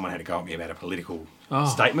 And then someone had to go at me about a political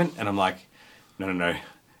statement. And I'm like, no.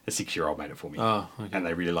 A 6-year-old made it for me. Oh, okay. And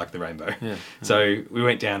they really liked the rainbow. Yeah. So we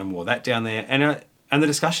went down and wore that down there. And the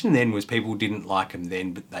discussion then was people didn't like them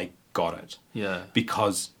then, but they got it. Yeah.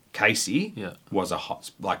 Because Casey was a hot,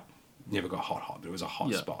 like, never got hot, but it was a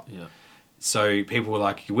hot spot. Yeah. So people were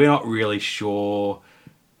like, we're not really sure.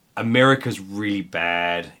 America's really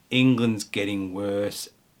bad. England's getting worse.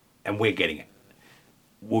 And we're getting it.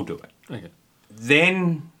 We'll do it. Okay.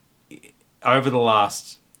 Then, over the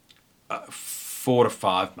last 4 to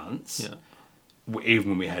 5 months, even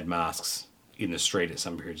when we had masks in the street at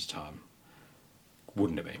some periods of time,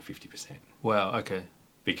 wouldn't have been 50%. Wow, okay.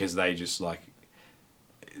 Because they just, like,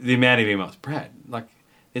 the amount of emails, Brad, like,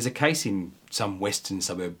 there's a case in some western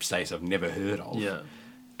suburb states I've never heard of. Yeah.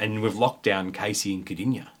 And we've locked down Casey and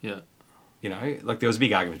Cardinia. Yeah. You know, like there was a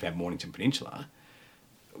big argument about Mornington Peninsula.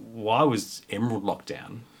 Why was Emerald locked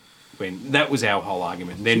down? When that was our whole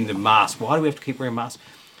argument. And then the mask. Why do we have to keep wearing masks?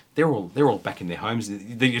 They're all back in their homes.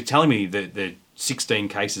 You're telling me that the 16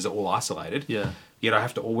 cases are all isolated. Yeah. Yet I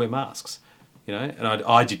have to all wear masks. You know, and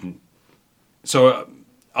I didn't. So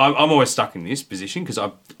I'm always stuck in this position because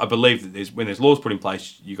I believe that when there's laws put in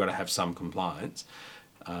place, you got to have some compliance.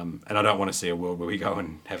 And I don't want to see a world where we go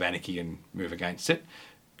and have anarchy and move against it.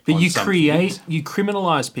 But on you some create, things. you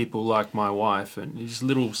criminalize people like my wife and this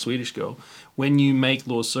little Swedish girl when you make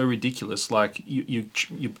laws so ridiculous, like you're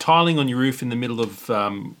tiling on your roof in the middle of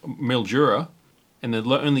Mildura, and the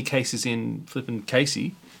only case is in flipping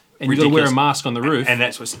Casey, and you've got to wear a Ridiculous. mask on the roof. And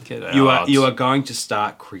that's what Get you out. are going to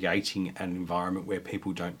start creating an environment where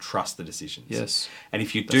people don't trust the decisions. Yes. And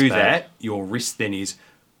if you That's do bad. that, your risk then is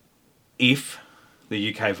if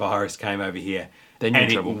the UK virus came over here Then you're in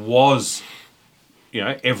and it trouble. was,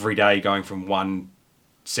 every day going from 1,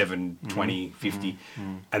 7, 20, 50,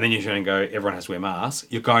 and then you're going to go, everyone has to wear masks,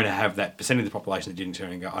 you're going to have that percentage of the population that didn't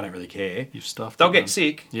turn and go, I don't really care. You've stuffed They'll it, get man.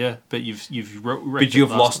 sick, Yeah, but you've but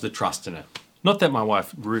you've lost the trust in it. Not that my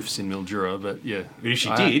wife roofs in Mildura, but yeah. But if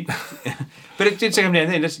she did, but it did come down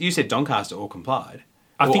there. You said Doncaster all complied.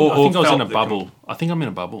 I think Or I was felt in a that bubble. I think I'm in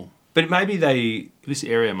a bubble. But maybe This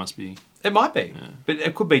area must be. it might be, but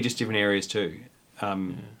it could be just different areas too.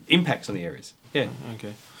 Impacts on the areas. Yeah.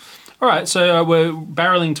 Okay. All right, so we're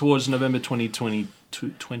barreling towards November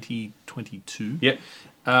 2022. Yep.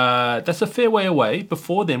 That's a fair way away.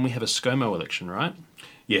 Before then, we have a ScoMo election, right?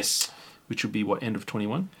 Yes. Which would be, what, end of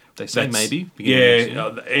 21? They say That's- maybe. beginning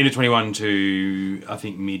of next year. end of 21 to I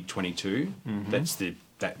think mid 22. That's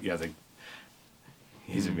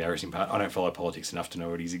here's the embarrassing part. I don't follow politics enough to know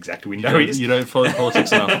what his exact window is. You don't follow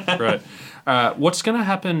politics enough, right? What's going to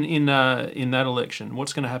happen in that election?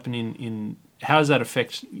 What's going to happen in how does that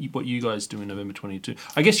affect what you guys do in November 22?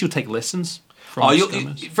 I guess you'll take lessons from the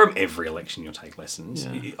ScoMos. From every election, you'll take lessons.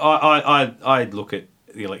 Yeah. I look at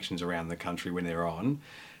the elections around the country when they're on,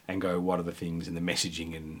 and go, what are the things and the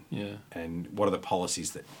messaging and what are the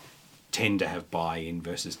policies that tend to have buy-in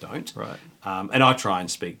versus don't. Right. And I try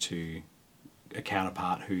and speak to a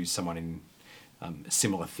counterpart who's someone in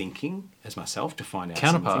similar thinking as myself to find out.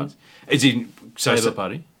 Counterpart? Some things. As in, Labour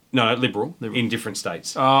Party? No, liberal in different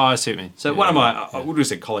states. Oh, I see what you mean. So Yeah, one of my, yeah. I would have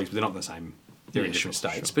said colleagues, but they're not the same. They're in Yeah, different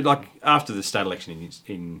sure, states. sure. But like after the state election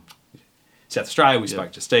in South Australia, we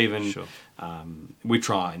spoke to Stephen. Sure. We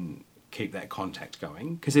try and keep that contact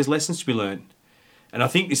going because there's lessons to be learned. And I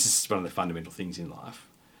think this is one of the fundamental things in life.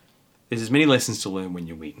 There's as many lessons to learn when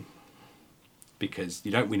you win because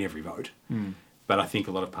you don't win every vote. But I think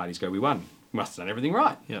a lot of parties go, we won. We must have done everything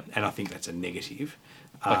right. Yep. And I think that's a negative.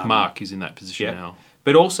 Like Mark is in that position Yeah. now.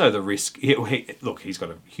 But also the risk. Look, he's got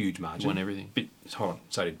a huge margin. Won everything. But hold on,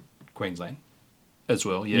 so did Queensland. As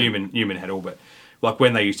well, yeah. Newman had all, but like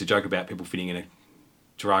when they used to joke about people fitting in a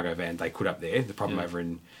Tarago van, they could up there. The problem over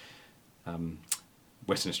in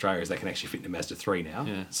Western Australia is they can actually fit in a Mazda 3 now.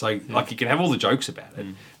 Yeah. So like you can have all the jokes about it,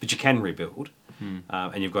 but you can rebuild,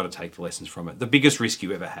 and you've got to take the lessons from it. The biggest risk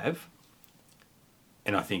you ever have,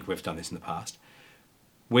 and I think we've done this in the past,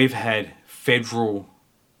 we've had federal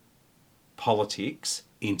politics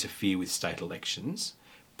interfere with state elections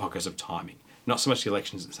because of timing. Not so much the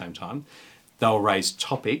elections at the same time. They'll raise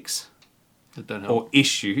topics That don't help. or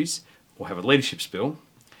issues or have a leadership spill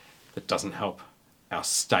that doesn't help our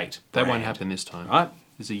state. That won't brand, happen this time. Right?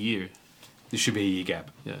 There's a year. There should be a year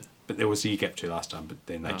gap. Yeah. But there was a year gap too last time, but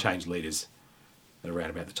then they changed leaders at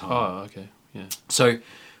around about the time. Oh, okay. Yeah. So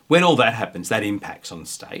when all that happens, that impacts on the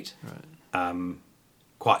state Right.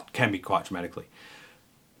 can be quite dramatically.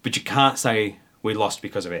 But you can't say we lost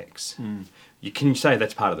because of X. You can say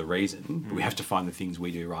that's part of the reason, but we have to find the things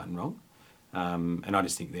we do right and wrong. And I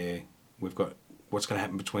just think we've got what's going to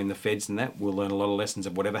happen between the feds and that. We'll learn a lot of lessons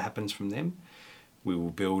of whatever happens from them. We will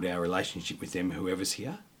build our relationship with them, whoever's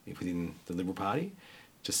here, within the Liberal Party,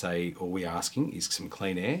 to say all we're asking is some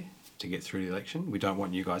clean air to get through the election. We don't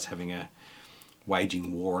want you guys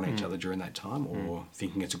waging war on each other during that time or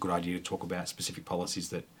thinking it's a good idea to talk about specific policies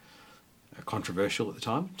that are controversial at the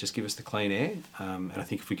time. Just give us the clean air. And I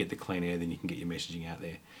think if we get the clean air, then you can get your messaging out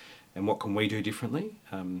there. And what can we do differently?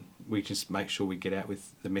 We just make sure we get out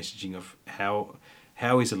with the messaging of how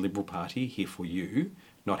is a Liberal Party here for you,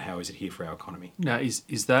 not how is it here for our economy. Now,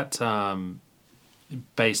 is that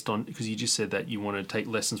based on, because you just said that you want to take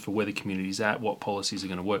lessons for where the community's at, what policies are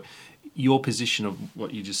going to work. Your position of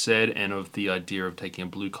what you just said and of the idea of taking a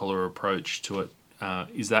blue-collar approach to it,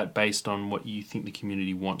 is that based on what you think the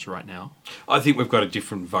community wants right now? I think we've got a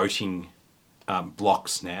different voting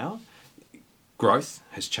blocks now. Growth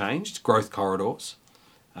has changed. Growth corridors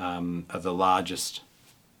are the largest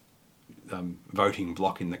voting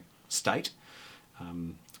block in the state.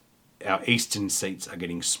 Our eastern seats are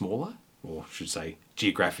getting smaller, or I should say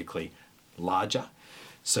geographically larger.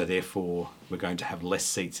 So therefore, we're going to have less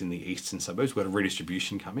seats in the eastern suburbs. We've got a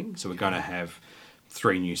redistribution coming. So we're going to have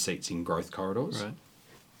 3 new seats in growth corridors,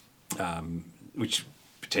 Right. which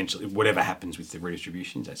potentially, whatever happens with the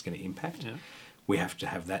redistributions, that's going to impact. Yeah. we have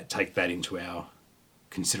to take that into our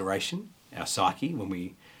consideration, our psyche when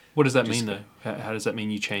we. What does that mean, though? How does that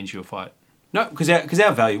mean you change your fight? No, because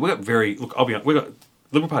our value, we've got I'll be honest,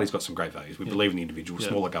 Liberal Party's got some great values. We believe in the individual,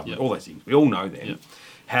 smaller government, all those things. We all know them.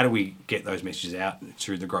 How do we get those messages out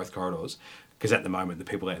through the growth corridors? Because at the moment, the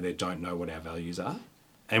people out there don't know what our values are.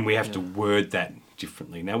 And we have to word that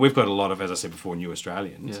differently. Now, we've got a lot of, as I said before, new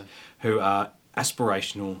Australians who are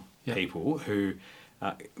aspirational people who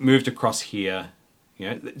moved across here. You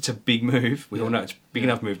know, it's a big move. We all know it's big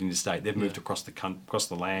enough moved interstate. They've moved across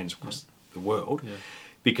the lands, across the world,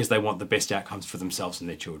 because they want the best outcomes for themselves and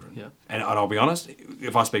their children. Yeah. And I'll be honest,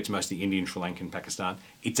 if I speak to most of the Indian, Sri Lankan, Pakistan,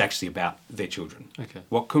 it's actually about their children. Okay.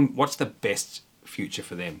 What's the best future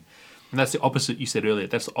for them? And that's the opposite, you said earlier,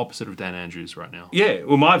 that's the opposite of Dan Andrews right now. Yeah,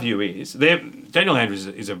 well, my view is, Daniel Andrews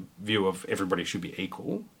is a view of everybody should be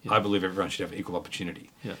equal. I believe everyone should have equal opportunity.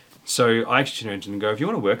 Yeah. So I actually turn around and go, if you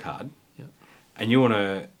want to work hard and you want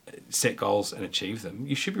to set goals and achieve them,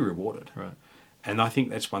 you should be rewarded. Right. And I think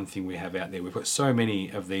that's one thing we have out there. We've got so many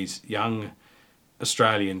of these young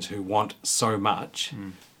Australians who want so much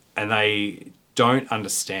and they don't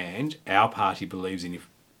understand our party believes in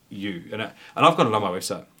you. And I've got it on my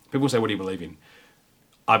website. People say, what do you believe in?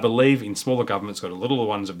 I believe in smaller governments, got a little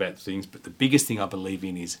ones about things, but the biggest thing I believe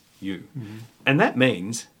in is you. Mm-hmm. And that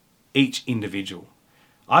means each individual.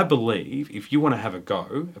 I believe if you want to have a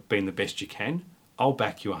go at being the best you can, I'll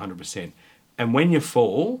back you 100%. And when you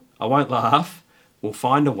fall, I won't laugh. We'll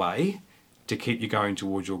find a way to keep you going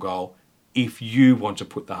towards your goal if you want to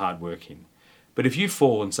put the hard work in. But if you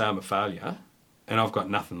fall and say I'm a failure and I've got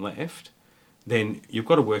nothing left, then you've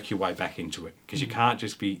got to work your way back into it, because you can't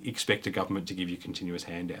just expect a government to give you continuous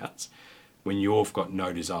handouts when you've got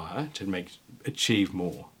no desire to achieve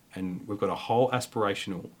more. And we've got a whole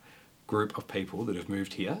aspirational group of people that have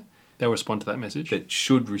moved here. They'll respond to that message? That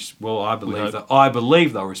should, I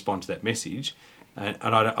believe they'll respond to that message. And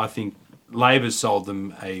I think Labor's sold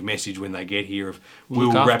them a message when they get here of,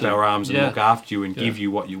 we'll wrap our arms and look after you and give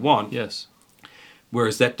you what you want. Yes.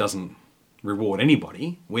 Whereas that doesn't reward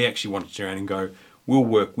anybody. We actually want to turn around and go, we'll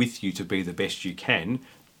work with you to be the best you can,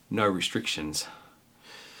 no restrictions.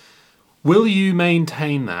 Will you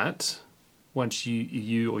maintain that once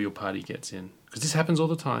you or your party gets in? Because this happens all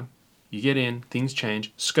the time. You get in, things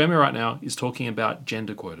change. ScoMo right now is talking about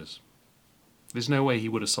gender quotas. There's no way he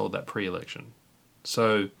would have sold that pre-election.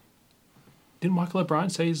 So, didn't Michael O'Brien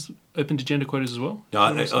say he's open to gender quotas as well? No,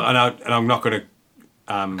 and I'm not going to...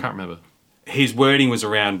 I can't remember. His wording was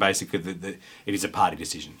around basically that it is a party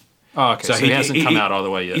decision. Oh, okay. So he hasn't come out all the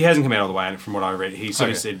way yet. He hasn't come out all the way, and from what I read, he sort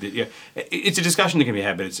of said that it's a discussion that can be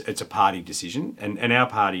had, but it's a party decision, and our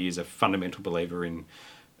party is a fundamental believer in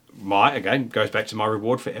goes back to my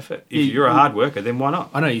reward for effort. If you're a hard worker, then why not?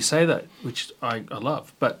 I know you say that, which I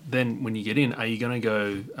love, but then when you get in, are you going to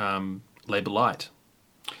go Labor Light?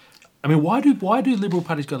 I mean, why do Liberal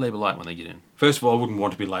parties go Labor Light when they get in? First of all, I wouldn't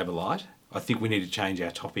want to be Labor Light. I think we need to change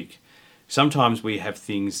our topic. Sometimes we have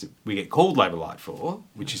things that we get called Labor Light for,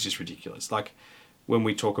 which is just ridiculous. Like when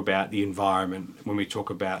we talk about the environment, when we talk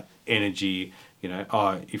about energy,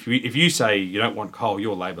 if you say you don't want coal,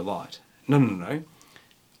 you're Labor Light. No.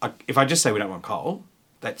 If I just say we don't want coal,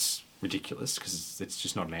 that's ridiculous, because it's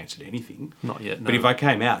just not an answer to anything. Not yet, no. But if I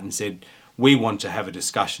came out and said we want to have a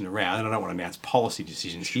discussion around, and I don't want to announce policy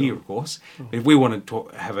decisions here, of course, but if we want to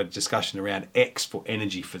have a discussion around X for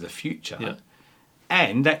energy for the future,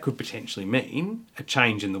 and that could potentially mean a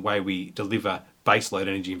change in the way we deliver baseload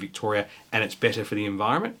energy in Victoria, and it's better for the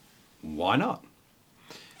environment, why not?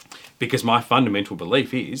 Because my fundamental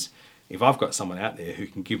belief is, if I've got someone out there who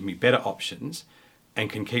can give me better options and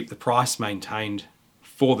can keep the price maintained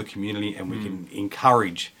for the community, and we can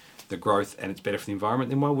encourage the growth and it's better for the environment,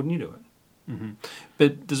 then why wouldn't you do it? Mm-hmm. But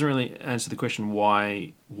it doesn't really answer the question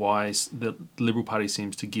why the Liberal Party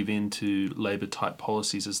seems to give in to Labor-type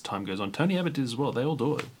policies as time goes on. Tony Abbott did as well. They all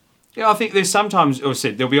do it. Yeah, I think there's sometimes, as I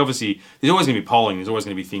said, there's always going to be polling, there's always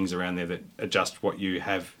going to be things around there that adjust what you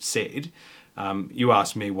have said. You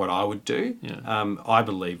asked me what I would do. Yeah. I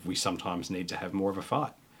believe we sometimes need to have more of a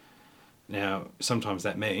fight. Now, sometimes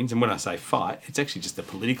that means, and when I say fight, it's actually just a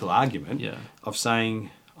political argument of saying,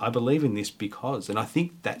 I believe in this because, and I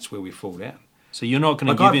think that's where we fall down. So you're not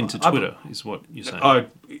going to give in to Twitter, is what you're saying?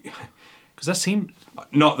 Because that seemed...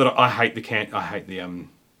 Not that I hate the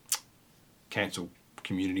cancel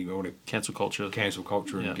community, or cancel culture. And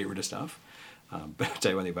get rid of stuff. But I'll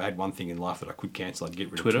tell you one thing, if I had one thing in life that I could cancel, I'd get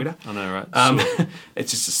rid of Twitter. I know, right?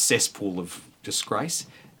 It's just a cesspool of disgrace.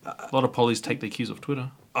 A lot of pollies take their cues off Twitter.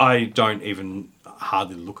 I don't even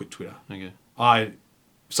hardly look at Twitter. Okay.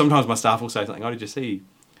 Sometimes my staff will say something, did you see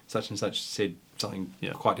such and such said something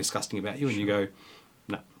Yeah. quite disgusting about you, and you go,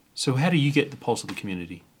 no, So how do you get the pulse of the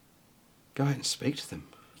community? go out and speak to them.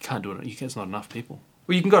 You can't do it. It's not enough people.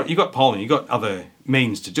 Well, you've got polling, you've got other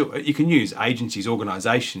means to do it. You can use agencies,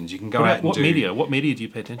 organisations. You can go out and What do media? What media do you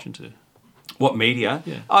pay attention to? What media?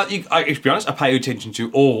 Yeah. To be honest, I pay attention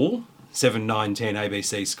to all 7, 9, 10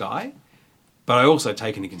 ABC Sky, but I also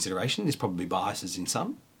take into consideration there's probably biases in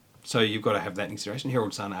some. So you've got to have that in consideration.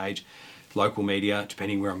 Herald Sun, Age, local media,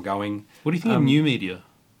 depending where I'm going. What do you think of new media?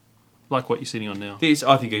 Like what you're sitting on now?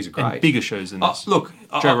 I think these are great. And bigger shows than this. Look,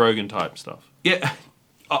 Joe Rogan type stuff. Yeah,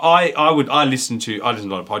 I listen to a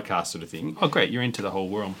lot of podcasts sort of thing. Oh, great. You're into the whole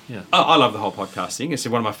world. Yeah. I love the whole podcast thing. It's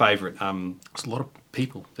one of my favourite. There's a lot of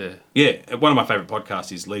people there. Yeah, one of my favourite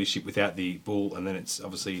podcasts is Leadership Without the Bull, and then it's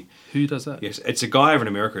obviously Who does that? yes, it's a guy over in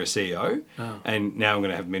America, a CEO, and now I'm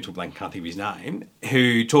going to have a mental blank, can't think of his name,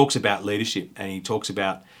 who talks about leadership, and he talks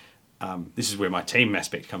about this is where my team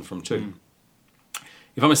aspect comes from too.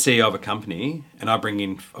 If I'm a CEO of a company and I've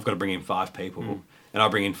got to bring in 5 people, and I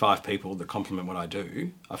bring in 5 people that complement what I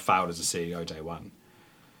do, I failed as a CEO day one.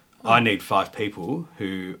 I need 5 people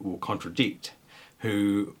who will contradict,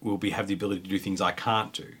 who will have the ability to do things I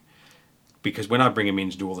can't do. Because when I bring them in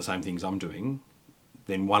to do all the same things I'm doing,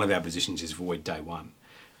 then one of our positions is void day one.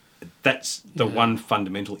 That's the one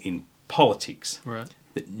fundamental in politics Right.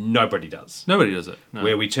 that nobody does. Nobody does it. No.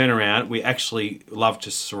 Where we turn around, we actually love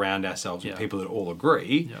to surround ourselves with Yeah. people that all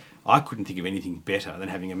agree. Yeah. I couldn't think of anything better than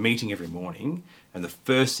having a meeting every morning, and the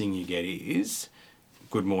first thing you get is,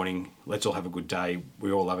 good morning, let's all have a good day,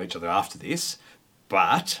 we all love each other after this,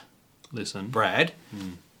 but, Listen. Brad,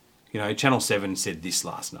 Channel 7 said this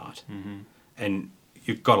last night, and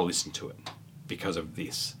you've got to listen to it because of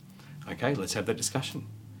this. Okay, let's have that discussion.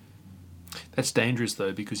 That's dangerous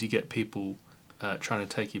though, because you get people trying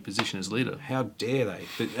to take your position as leader. How dare they?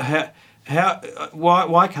 But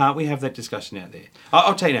why can't we have that discussion out there?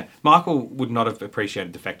 I'll tell you now, Michael would not have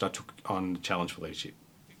appreciated the fact I took on the challenge for leadership.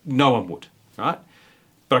 No one would, right?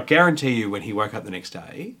 But I guarantee you when he woke up the next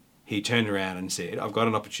day, he turned around and said, I've got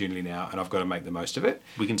an opportunity now and I've got to make the most of it.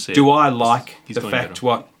 We can see Do it. I like He's the going fact better.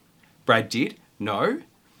 what Brad did? No.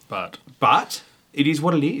 But it is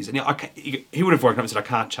what it is. And he would have woken up and said, I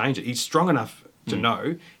can't change it. He's strong enough to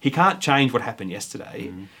know he can't change what happened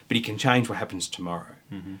yesterday, but he can change what happens tomorrow.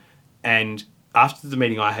 And after the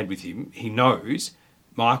meeting I had with him, he knows,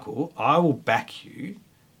 Michael, I will back you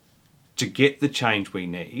to get the change we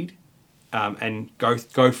need and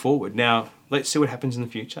go forward. Now, let's see what happens in the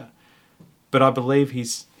future. But I believe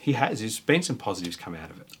there's been some positives come out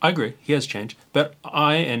of it. I agree. He has changed. But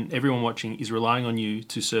I and everyone watching is relying on you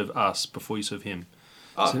to serve us before you serve him.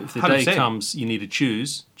 So if the day 100%. comes you need to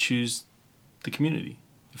choose the community.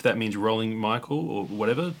 If that means rolling Michael or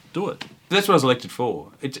whatever, do it. That's what I was elected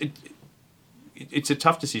for. It's a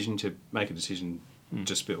tough decision to make a decision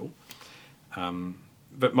to spill.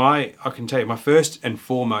 But I can tell you, my first and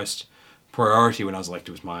foremost priority when I was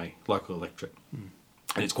elected was my local electorate.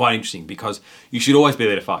 And it's quite interesting because you should always be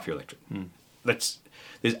there to fight for your electorate.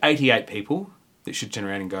 There's 88 people that should turn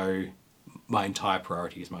around and go, my entire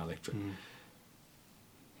priority is my electorate.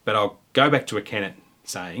 But I'll go back to a Kennett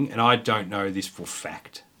saying, and I don't know this for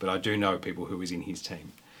fact, but I do know people who was in his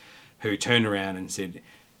team who turned around and said,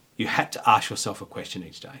 you had to ask yourself a question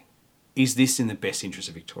each day. Is this in the best interest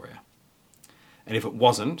of Victoria? And if it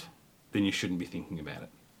wasn't, then you shouldn't be thinking about it.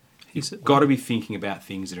 You've got to be thinking about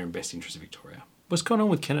things that are in best interest of Victoria. What's going on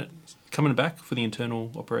with Kennett? Coming back for the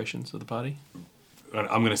internal operations of the party? I'm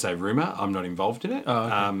going to say rumour. I'm not involved in it. Oh,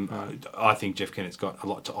 okay. I think Jeff Kennett's got a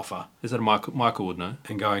lot to offer. Is that a Michael would know?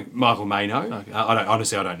 And Michael may know. Okay. I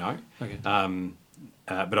don't know. Okay.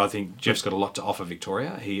 But I think Jeff's got a lot to offer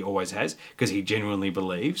Victoria. He always has, because he genuinely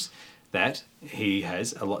believes that he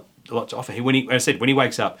has a lot to offer. When he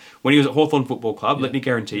wakes up, when he was at Hawthorn Football Club, let me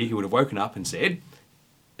guarantee you, he would have woken up and said,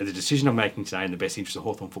 "Is the decision I'm making today in the best interest of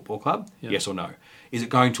Hawthorn Football Club? Yes or no? Is it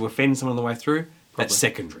going to offend someone on the way through? That's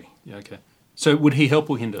secondary." Yeah, okay. So would he help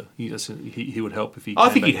or hinder? He would help if he. I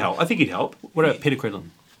think he'd help. What about Peter Credlin?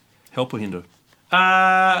 Help or hinder?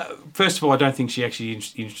 First of all, I don't think she actually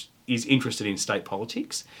is interested in state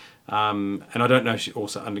politics, and I don't know if she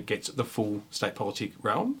also gets the full state politic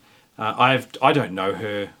realm. I don't know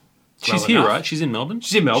her. She's here, right? She's in Melbourne?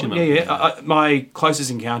 She's in Melbourne, yeah. My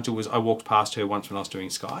closest encounter was I walked past her once when I was doing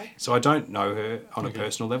Sky, so I don't know her on a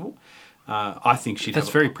personal level. I think she'd That's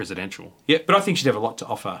very presidential. Yeah, but I think she'd have a lot to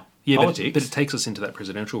offer politics. But it takes us into that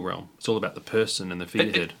presidential realm. It's all about the person and the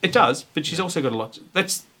figurehead. It does, but she's also got a lot.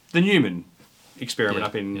 That's the Newman experiment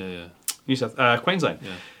up in Queensland.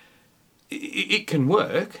 Yeah. It can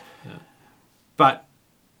work, but...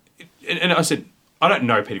 And I said, I don't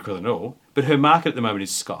know Peter Credlin at all, but her market at the moment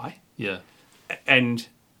is Sky. Yeah. And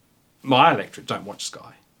my electorate don't watch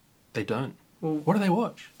Sky. They don't. Well, what do they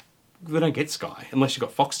watch? They don't get Sky unless you've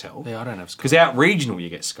got Foxtel. Yeah, I don't have Sky. Because out regional you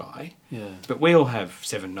get Sky. Yeah, But we all have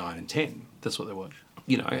 7, 9 and 10. that's what they watch.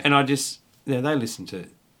 You know, and I just, they listen to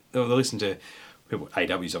people,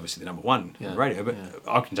 AW's obviously the number one on the radio, but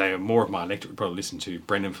I can tell you more of my electorate would probably listen to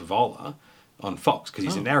Brendan Favola on Fox because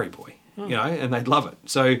he's a Narry boy, you know, and they'd love it.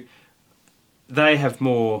 So they have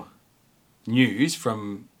more news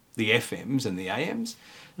from the FMs and the AMs,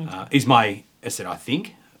 is my, as I said, I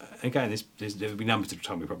think. Again, there'll be numbers that will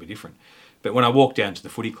tell me probably different. But when I walk down to the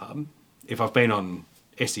footy club, if I've been on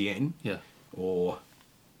SEN or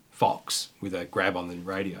Fox with a grab on the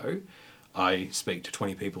radio, I speak to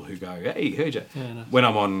 20 people who go, hey, heard you. Yeah, nice. When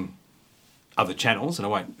I'm on other channels, and I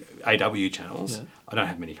won't, AW channels, I don't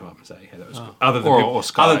have many come up and say, hey, that was good. Other than or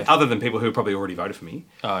Sky. Other than people who probably already voted for me.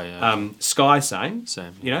 Oh, yeah. Sky, same.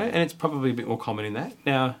 Same, You know, and it's probably a bit more common in that.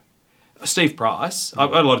 Now, Steve Price,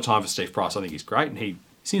 I've had a lot of time for Steve Price. I think he's great, and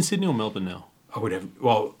Is he in Sydney or Melbourne now? I would have,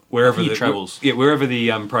 well, wherever He the travels. Yeah, wherever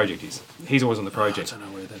the project is. He's always on the project. I don't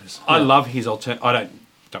know where that is. I love his I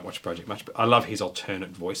don't watch the project much, but I love his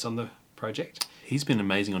alternate voice on the project. He's been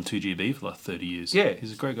amazing on 2GB for like 30 years. Yeah.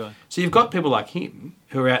 He's a great guy. So you've got people like him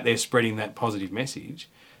who are out there spreading that positive message.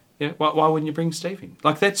 You know, why wouldn't you bring Steve in?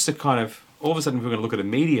 Like, that's the kind of, all of a sudden, if we're going to look at a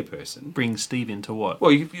media person. Bring Steve into what?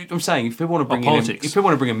 Well, I'm saying if people want to bring politics. if people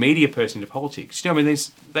want to bring a media person into politics, you know, what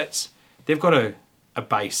I mean, they've got a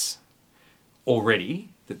base already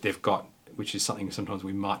that they've got, which is something sometimes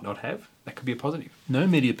we might not have. That could be a positive. No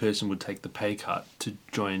media person would take the pay cut to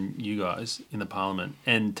join you guys in the parliament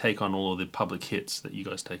and take on all of the public hits that you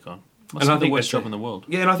guys take on. Must be the worst job in the world.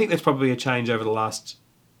 Yeah, and I think that's probably a change over the last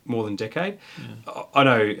more than decade. Yeah. I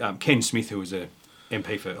know Ken Smith, who was a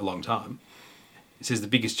MP for a long time, says the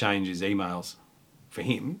biggest change is emails for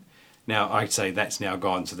him. Now, I'd say that's now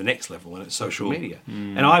gone to the next level, and it's social media.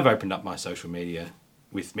 And I've opened up my social media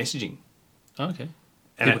with messaging. Oh, okay.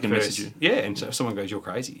 And people can message you. Yeah, and so if someone goes, you're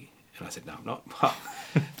crazy. And I said, no, I'm not. Well,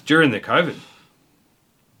 during the COVID,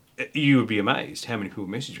 you would be amazed how many people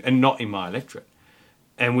message you, and not in my electorate.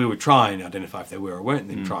 And we would try and identify if they were or weren't, and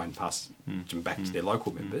then try and pass them back to their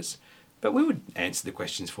local members. But we would answer the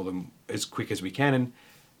questions for them as quick as we can. And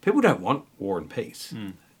people don't want war and peace.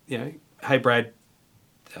 You know, hey, Brad,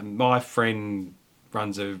 my friend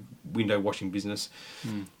runs a window washing business.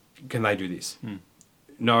 Can they do this?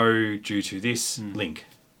 No, due to this link.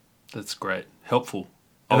 That's great. Helpful.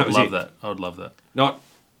 And I would love that. I would love that. Not,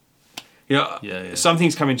 you know, some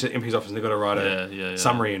things come into MP's office and they've got to write a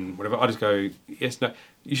summary and whatever. I just go, yes, no.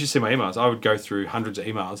 You should see my emails. I would go through hundreds of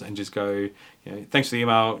emails and just go, you know, thanks for the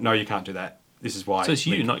email. No, you can't do that. This is why. So it's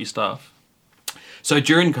you, not your staff. So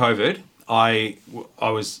during COVID, I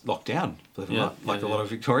was locked down, believe it or not, like a lot of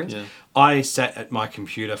Victorians. Yeah. I sat at my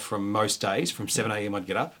computer from most days. From 7 a.m. I'd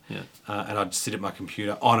get up and I'd sit at my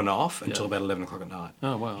computer on and off until about 11 o'clock at night.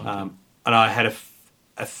 Oh, wow. Okay. And I had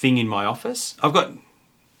a thing in my office. I've got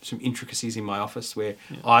some intricacies in my office where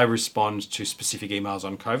I respond to specific emails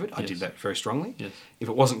on COVID. I did that very strongly. Yes. If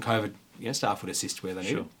it wasn't COVID, staff would assist where they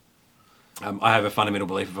need. I have a fundamental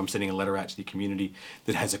belief if I'm sending a letter out to the community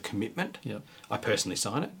that has a commitment, I personally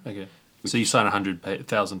sign it. Okay. So you sign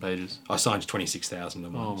 100,000 pages? I signed 26,000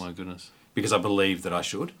 of Oh, my goodness. because I believe that I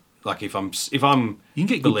should. Like if I'm you can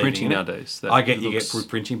get good printing nowadays. You get good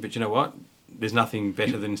printing, but you know what? There's nothing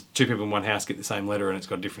better than two people in one house get the same letter and it's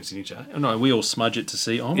got a different signature. No, we all smudge it to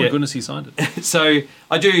see. Oh my goodness, he signed it. So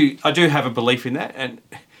I do have a belief in that, and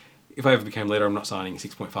if I ever became leader, I'm not signing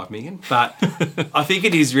 6.5 million. But I think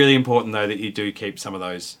it is really important though that you do keep some of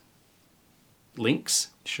those links.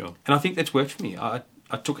 Sure. And I think that's worked for me. I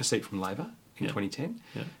took a seat from Labor in 2010,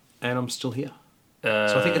 and I'm still here.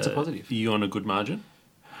 So I think that's a positive. Are you on a good margin?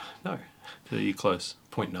 No. Are you close?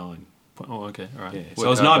 0.9. Oh, okay. All right. Yeah. So I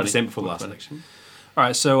was 9% before the last election. All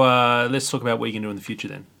right. So let's talk about what you're going to do in the future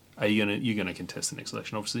then. Are you going to contest the next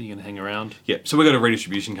election? Obviously, you're going to hang around. Yeah. So we've got a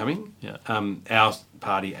redistribution coming. Yeah. Our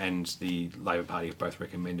party and the Labor Party have both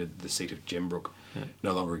recommended the seat of Gembrook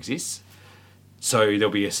no longer exists. So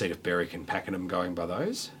there'll be a seat of Berwick and Pakenham going by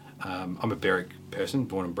those. I'm a Berwick person,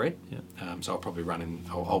 born and bred. Yeah. So I'll probably run and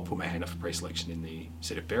I'll put my hand up for pre-selection in the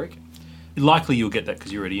seat of Berwick. Likely you'll get that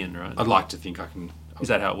because you're already in, right? I'd like to think I can. Is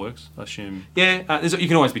that how it works? I assume. Yeah, you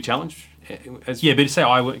can always be challenged. But say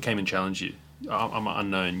I came and challenged you. I'm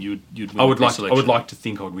unknown. You'd win. I would like to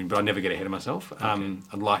think I would win, but I'd never get ahead of myself. Okay.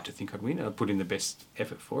 I'd like to think I'd win, and I'd put in the best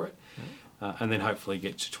effort for it, and then hopefully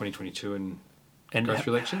get to 2022 and go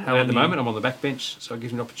through election. And at the moment, I'm on the backbench, so it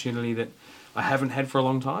gives me an opportunity that I haven't had for a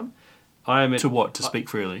long time. To speak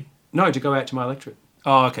freely? No, to go out to my electorate.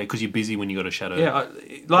 Oh, okay, because you're busy when you got a shadow. Yeah,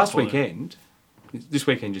 this weekend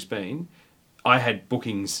just been, I had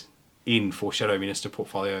bookings in for Shadow Minister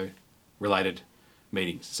portfolio related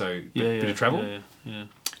meetings. So bit of travel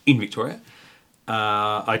in Victoria.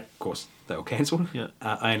 Of course, they were cancelled. Yeah.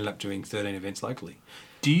 I ended up doing 13 events locally.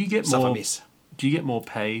 Do you get Stuff I more? miss. Do you get more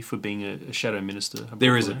pay for being a shadow minister?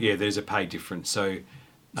 There's a pay difference. So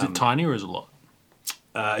Is it tiny or is it a lot?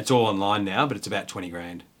 it's all online now, but it's about 20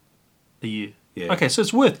 grand. A year. Yeah. Okay, so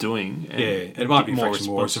it's worth doing. And It might be a get fraction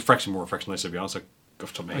more. It's a response. fraction more, a fraction less, to be honest, off the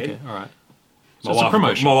top of my head. Okay, all right. So My it's a wife,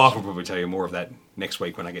 promotion. my wife will probably tell you more of that next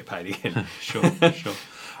week when I get paid again. Sure.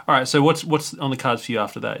 All right. So what's on the cards for you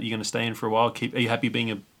after that? You're going to stay in for a while. Are you happy being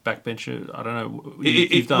a backbencher? I don't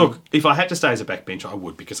know. Look, if I had to stay as a backbencher, I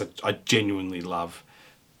would, because I genuinely love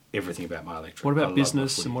everything about my electorate. What I about love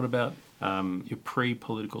business my and what about your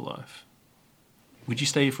pre-political life? Would you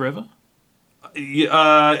stay here forever?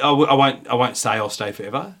 I won't say I'll stay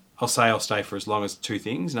forever. I'll say I'll stay for as long as two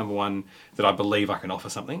things. Number one, that I believe I can offer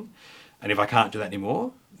something. And if I can't do that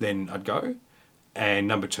anymore, then I'd go. And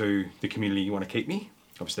number two, the community want to keep me.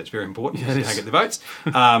 Obviously, that's very important because you don't get the votes.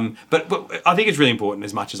 But I think it's really important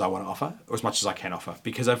as much as I want to offer, or as much as I can offer.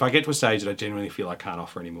 Because if I get to a stage that I genuinely feel I can't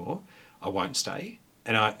offer anymore, I won't stay.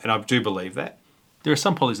 And I do believe that. There are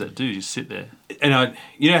some pollies that do just sit there. And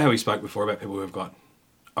you know how we spoke before about people who have got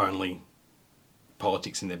only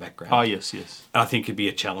politics in their background? Oh, yes. I think it'd be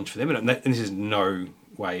a challenge for them. And this is no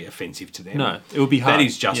way offensive to them. No, it would be hard. That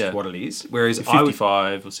is just what it is. Whereas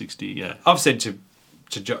 55 or 60, yeah. I've said to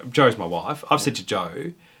Jo, Jo's my wife, I've said to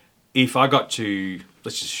Jo, if I got to,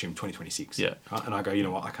 let's just assume 2026, Yeah. right, and I go, you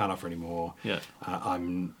know what, I can't offer anymore. Yeah.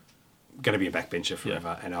 I'm going to be a backbencher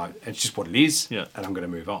forever, Yeah. and it's just what it is, Yeah. and I'm going to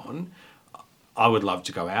move on. I would love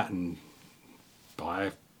to go out and buy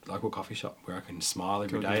a local coffee shop where I can smile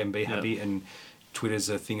every day and be happy, and Twitter's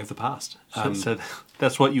a thing of the past. So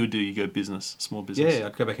that's what you would do. You go business, small business. Yeah,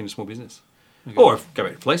 I'd go back into small business. Okay. Or go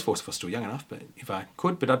back to police force if I was still young enough, but if I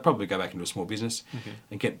could, but I'd probably go back into a small business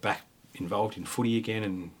and get back involved in footy again.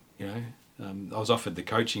 And, I was offered the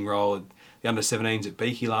coaching role at the under-17s at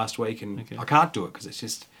Beaky last week, and I can't do it because it's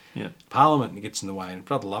just Parliament and it gets in the way.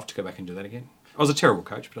 But I'd love to go back and do that again. I was a terrible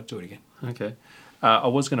coach, but I'd do it again. Okay. I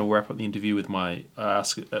was going to wrap up the interview with my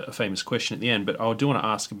ask a famous question at the end, but I do want to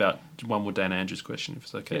ask about one more Dan Andrews question, if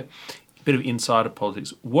it's okay. Yeah. A bit of insider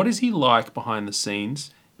politics. What is he like behind the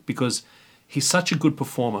scenes? Because he's such a good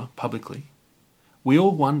performer publicly. We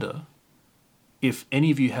all wonder if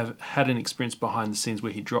any of you have had an experience behind the scenes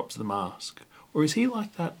where he drops the mask. Or is he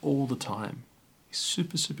like that all the time? He's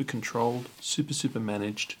super, super controlled, super, super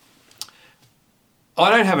managed. I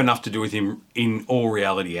don't have enough to do with him in all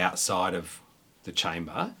reality outside of the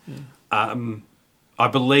chamber. I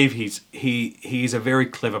believe he is a very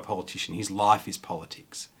clever politician. His life is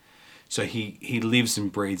politics. So he lives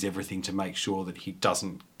and breathes everything to make sure that he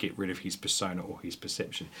doesn't get rid of his persona or his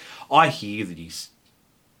perception. I hear that he's,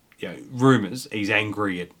 rumours, he's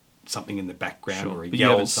angry at something in the background or he but you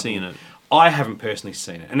yells haven't something. seen it. I haven't personally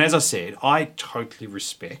seen it. And as I said, I totally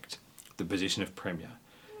respect the position of Premier.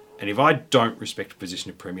 And if I don't respect the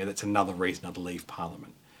position of Premier, that's another reason I'd leave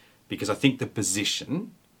Parliament. Because I think the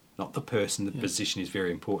position, not the person, the position is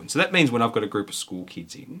very important. So that means when I've got a group of school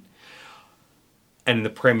kids in, and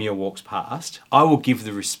the Premier walks past, I will give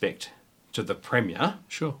the respect to the Premier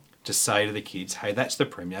to say to the kids, hey, that's the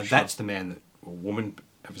Premier, that's the man, or woman,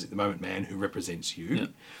 at the moment man, who represents you. Yeah.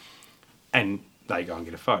 And they go and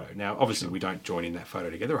get a photo. Now, obviously, we don't join in that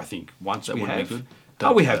photo together. I think once that we have. Be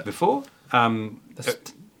good. We have before. I'd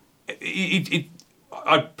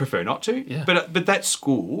prefer not to. But that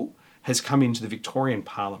school has come into the Victorian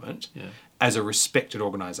Parliament as a respected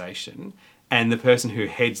organisation, and the person who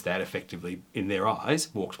heads that effectively, in their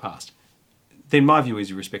eyes, walked past. Then my view is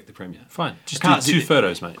you respect the Premier. Fine. Just do two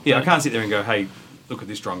photos, mate. Yeah, I can't sit there and go, hey, look at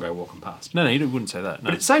this drongo walking past. No, you wouldn't say that. No.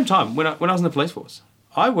 But at the same time, when I was in the police force,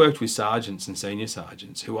 I worked with sergeants and senior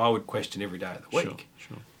sergeants who I would question every day of the week.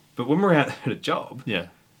 Sure. But when we're out at a job,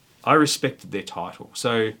 I respected their title.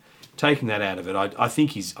 So taking that out of it, I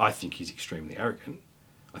think he's extremely arrogant.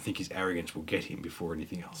 I think his arrogance will get him before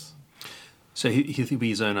anything else. So he'll be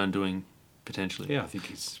his own undoing, potentially. Yeah, I think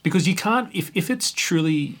he's... Because you can't... If it's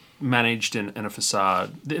truly managed and a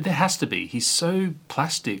facade, there has to be. He's so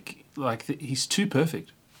plastic. Like, he's too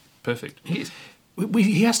perfect. Perfect. He is.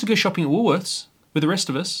 He has to go shopping at Woolworths with the rest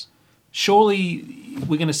of us. Surely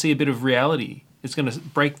we're going to see a bit of reality. It's going to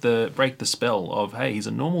break the spell of, hey, he's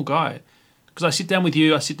a normal guy. Because I sit down with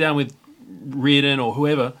you, I sit down with Reardon or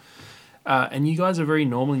whoever, and you guys are very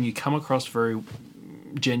normal and you come across very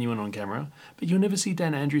genuine on camera, but you'll never see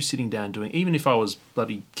Dan Andrews sitting down doing, even if I was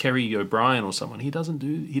bloody Kerry O'Brien or someone, he doesn't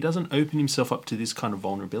open himself up to this kind of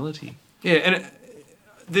vulnerability. Yeah, and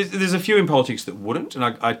there's a few in politics that wouldn't, and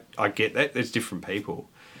I get that. There's different people.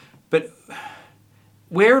 But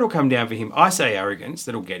where it'll come down for him, I say arrogance,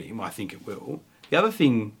 that'll get him. I think it will. The other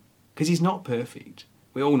thing, because he's not perfect.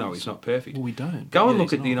 We all know he's not perfect. Well, we don't. Go and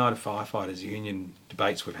look at the United Firefighters Union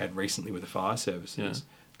debates we've had recently with the fire services.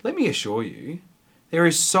 Yeah. Let me assure you, there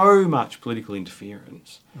is so much political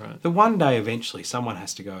interference Right. that one day eventually someone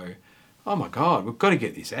has to go, oh my God, we've got to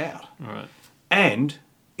get this out. Right. And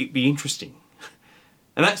it be interesting.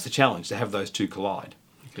 And that's the challenge, to have those two collide.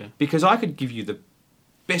 Okay. Because I could give you the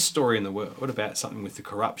best story in the world about something with the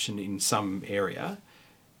corruption in some area,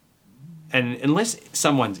 and unless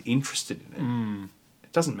someone's interested in it,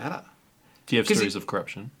 it doesn't matter. Do you have 'Cause stories of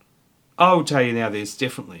corruption? I'll tell you now, there's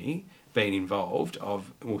definitely been involved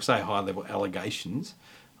of, we'll say, high-level allegations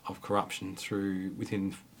of corruption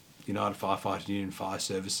within United Firefighter Union Fire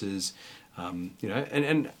Services,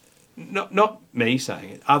 and not me saying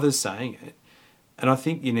it, others saying it. And I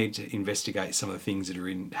think you need to investigate some of the things that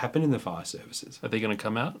happen in the fire services. Are they going to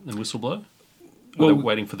come out and whistleblow? Well, Or they're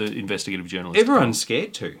waiting for the investigative journalist? Everyone's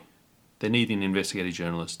scared to. They need an investigative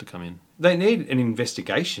journalist to come in. They need an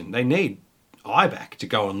investigation. They need IBAC to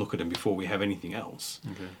go and look at them before we have anything else.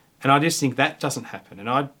 Okay. And I just think that doesn't happen.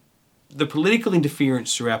 And the political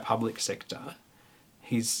interference through our public sector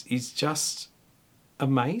is just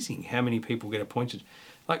amazing. How many people get appointed?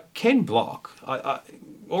 Like Ken Block, I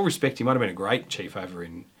all respect, he might have been a great chief over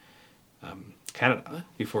in Canada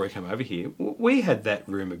before he came over here. We had that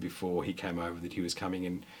rumour before he came over that he was coming,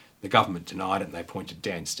 and the government denied it, and they appointed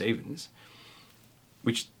Dan Stevens,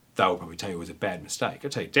 which they'll probably tell you was a bad mistake. I'll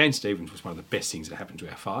tell you, Dan Stevens was one of the best things that happened to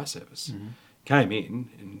our fire service. Mm-hmm. Came in,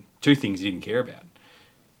 and two things he didn't care about.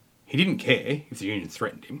 He didn't care if the union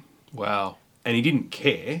threatened him. Wow. And he didn't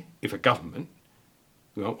care if a government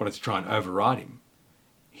wanted to try and override him.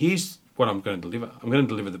 Here's what I'm going to deliver. I'm going to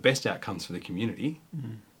deliver the best outcomes for the community,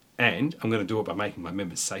 and I'm going to do it by making my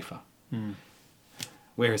members safer.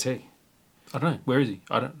 Where is he? I don't know. Where is he?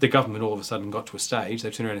 I don't. The government all of a sudden got to a stage.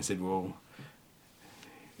 They turned around and said, "Well,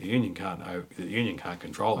 the union can't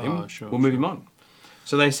control him. We'll move him on."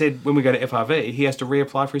 So they said, when we go to FRV, he has to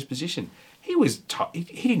reapply for his position. He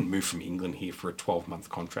didn't move from England here for a 12-month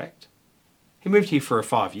contract. He moved here for a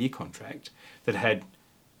 5-year contract that had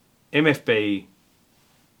MFB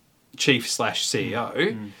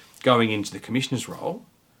chief/CEO going into the commissioner's role,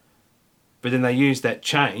 but then they used that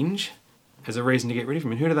change as a reason to get rid of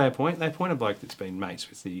him. And who do they appoint? They appoint a bloke that's been mates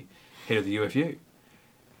with the head of the UFU,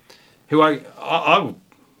 who I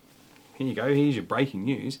here you go, here's your breaking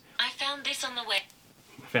news. I found this on the web.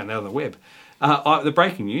 I found that on the web. The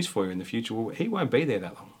breaking news for you in the future, well, he won't be there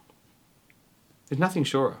that long. There's nothing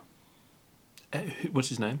surer. What's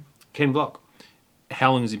his name? Ken Block.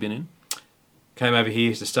 How long has he been in? Came over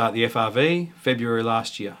here to start the FRV February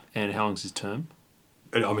last year. And how long's his term?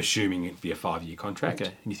 And I'm assuming it'd be a 5-year contract.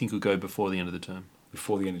 Okay. And you think it'll go before the end of the term?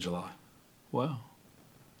 Before the end of July. Wow.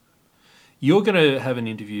 You're going to have an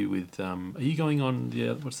interview with... are you going on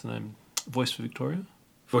the... what's the name? Voice for Victoria?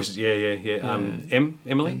 Voices, yeah.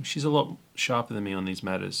 Emily? She's a lot sharper than me on these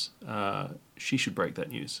matters. She should break that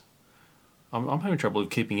news. I'm having trouble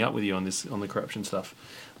keeping up with you on the corruption stuff.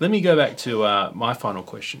 Let me go back to my final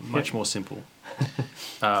question. Much more simple.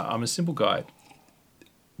 I'm a simple guy.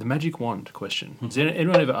 The magic wand question. Has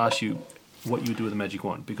anyone ever asked you what you would do with a magic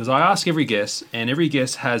wand? Because I ask every guest, and every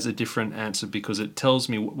guest has a different answer because it tells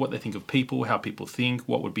me what they think of people, how people think,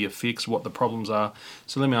 what would be a fix, what the problems are.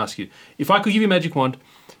 So let me ask you, if I could give you a magic wand,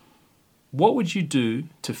 what would you do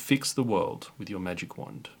to fix the world with your magic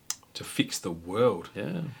wand? To fix the world?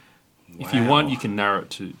 Yeah. Wow. If you want, you can narrow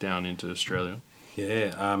it down into Australia.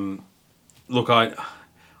 Yeah. Look, I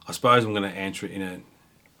suppose I'm going to answer it in a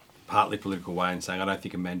partly political way and saying I don't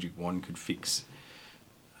think a magic wand could fix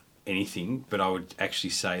anything, but I would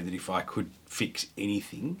actually say that if I could fix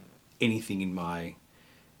anything in my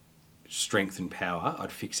strength and power,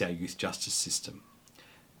 I'd fix our youth justice system.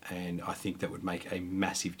 And I think that would make a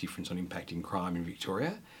massive difference on impacting crime in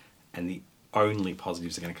Victoria, and the only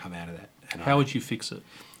positives are going to come out of that. And How would you fix it?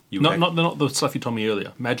 You Not the stuff you told me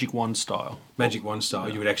earlier. Magic wand style. Magic wand style.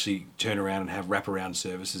 Yeah. You would actually turn around and have wraparound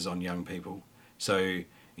services on young people. So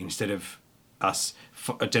instead of us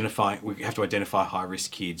we have to identify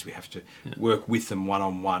high-risk kids. We have to work with them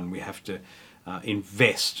one-on-one. We have to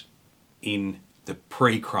invest in the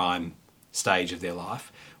pre-crime stage of their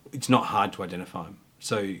life. It's not hard to identify them.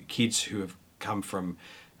 So kids who have come from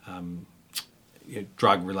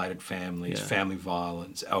drug-related families, family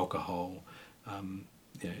violence, alcohol,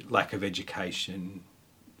 lack of education,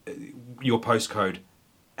 your postcode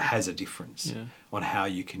has a difference on how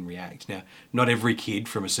you can react. Now, not every kid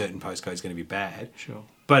from a certain postcode is going to be bad, sure,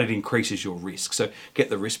 but it increases your risk. So get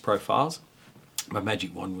the risk profiles. My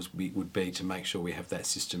magic wand would be to make sure we have that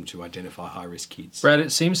system to identify high-risk kids. Brad,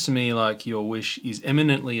 it seems to me like your wish is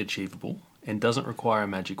eminently achievable and doesn't require a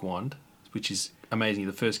magic wand, which is amazing.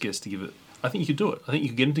 You're the first guest to give it. I think you could do it. I think you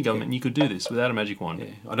could get into government and you could do this without a magic wand.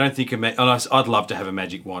 Yeah. I don't think I'd love to have a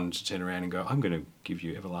magic wand to turn around and go, I'm going to give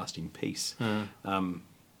you everlasting peace.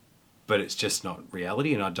 But it's just not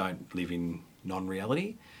reality, and I don't live in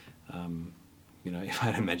non-reality. If I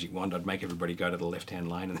had a magic wand, I'd make everybody go to the left-hand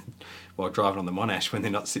lane and while driving on the Monash when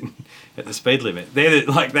they're not sitting at the speed limit.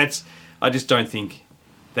 I just don't think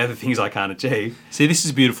they're the things I can't achieve. See, this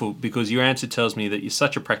is beautiful because your answer tells me that you're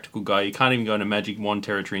such a practical guy. You can't even go into magic wand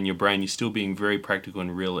territory in your brain. You're still being very practical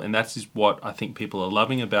and real. And that's just what I think people are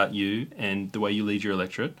loving about you and the way you lead your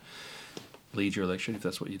electorate. Lead your electorate, if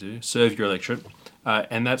that's what you do. Serve your electorate.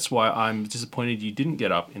 And that's why I'm disappointed you didn't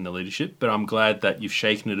get up in the leadership. But I'm glad that you've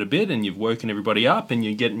shaken it a bit and you've woken everybody up and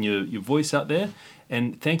you're getting your voice out there.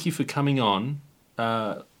 And thank you for coming on,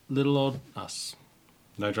 Little Old Us.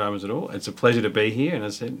 No dramas at all. It's a pleasure to be here. And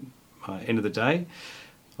as I said, end of the day,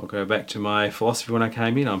 I'll go back to my philosophy when I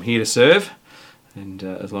came in. I'm here to serve. And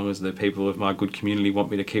as long as the people of my good community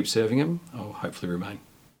want me to keep serving them, I'll hopefully remain.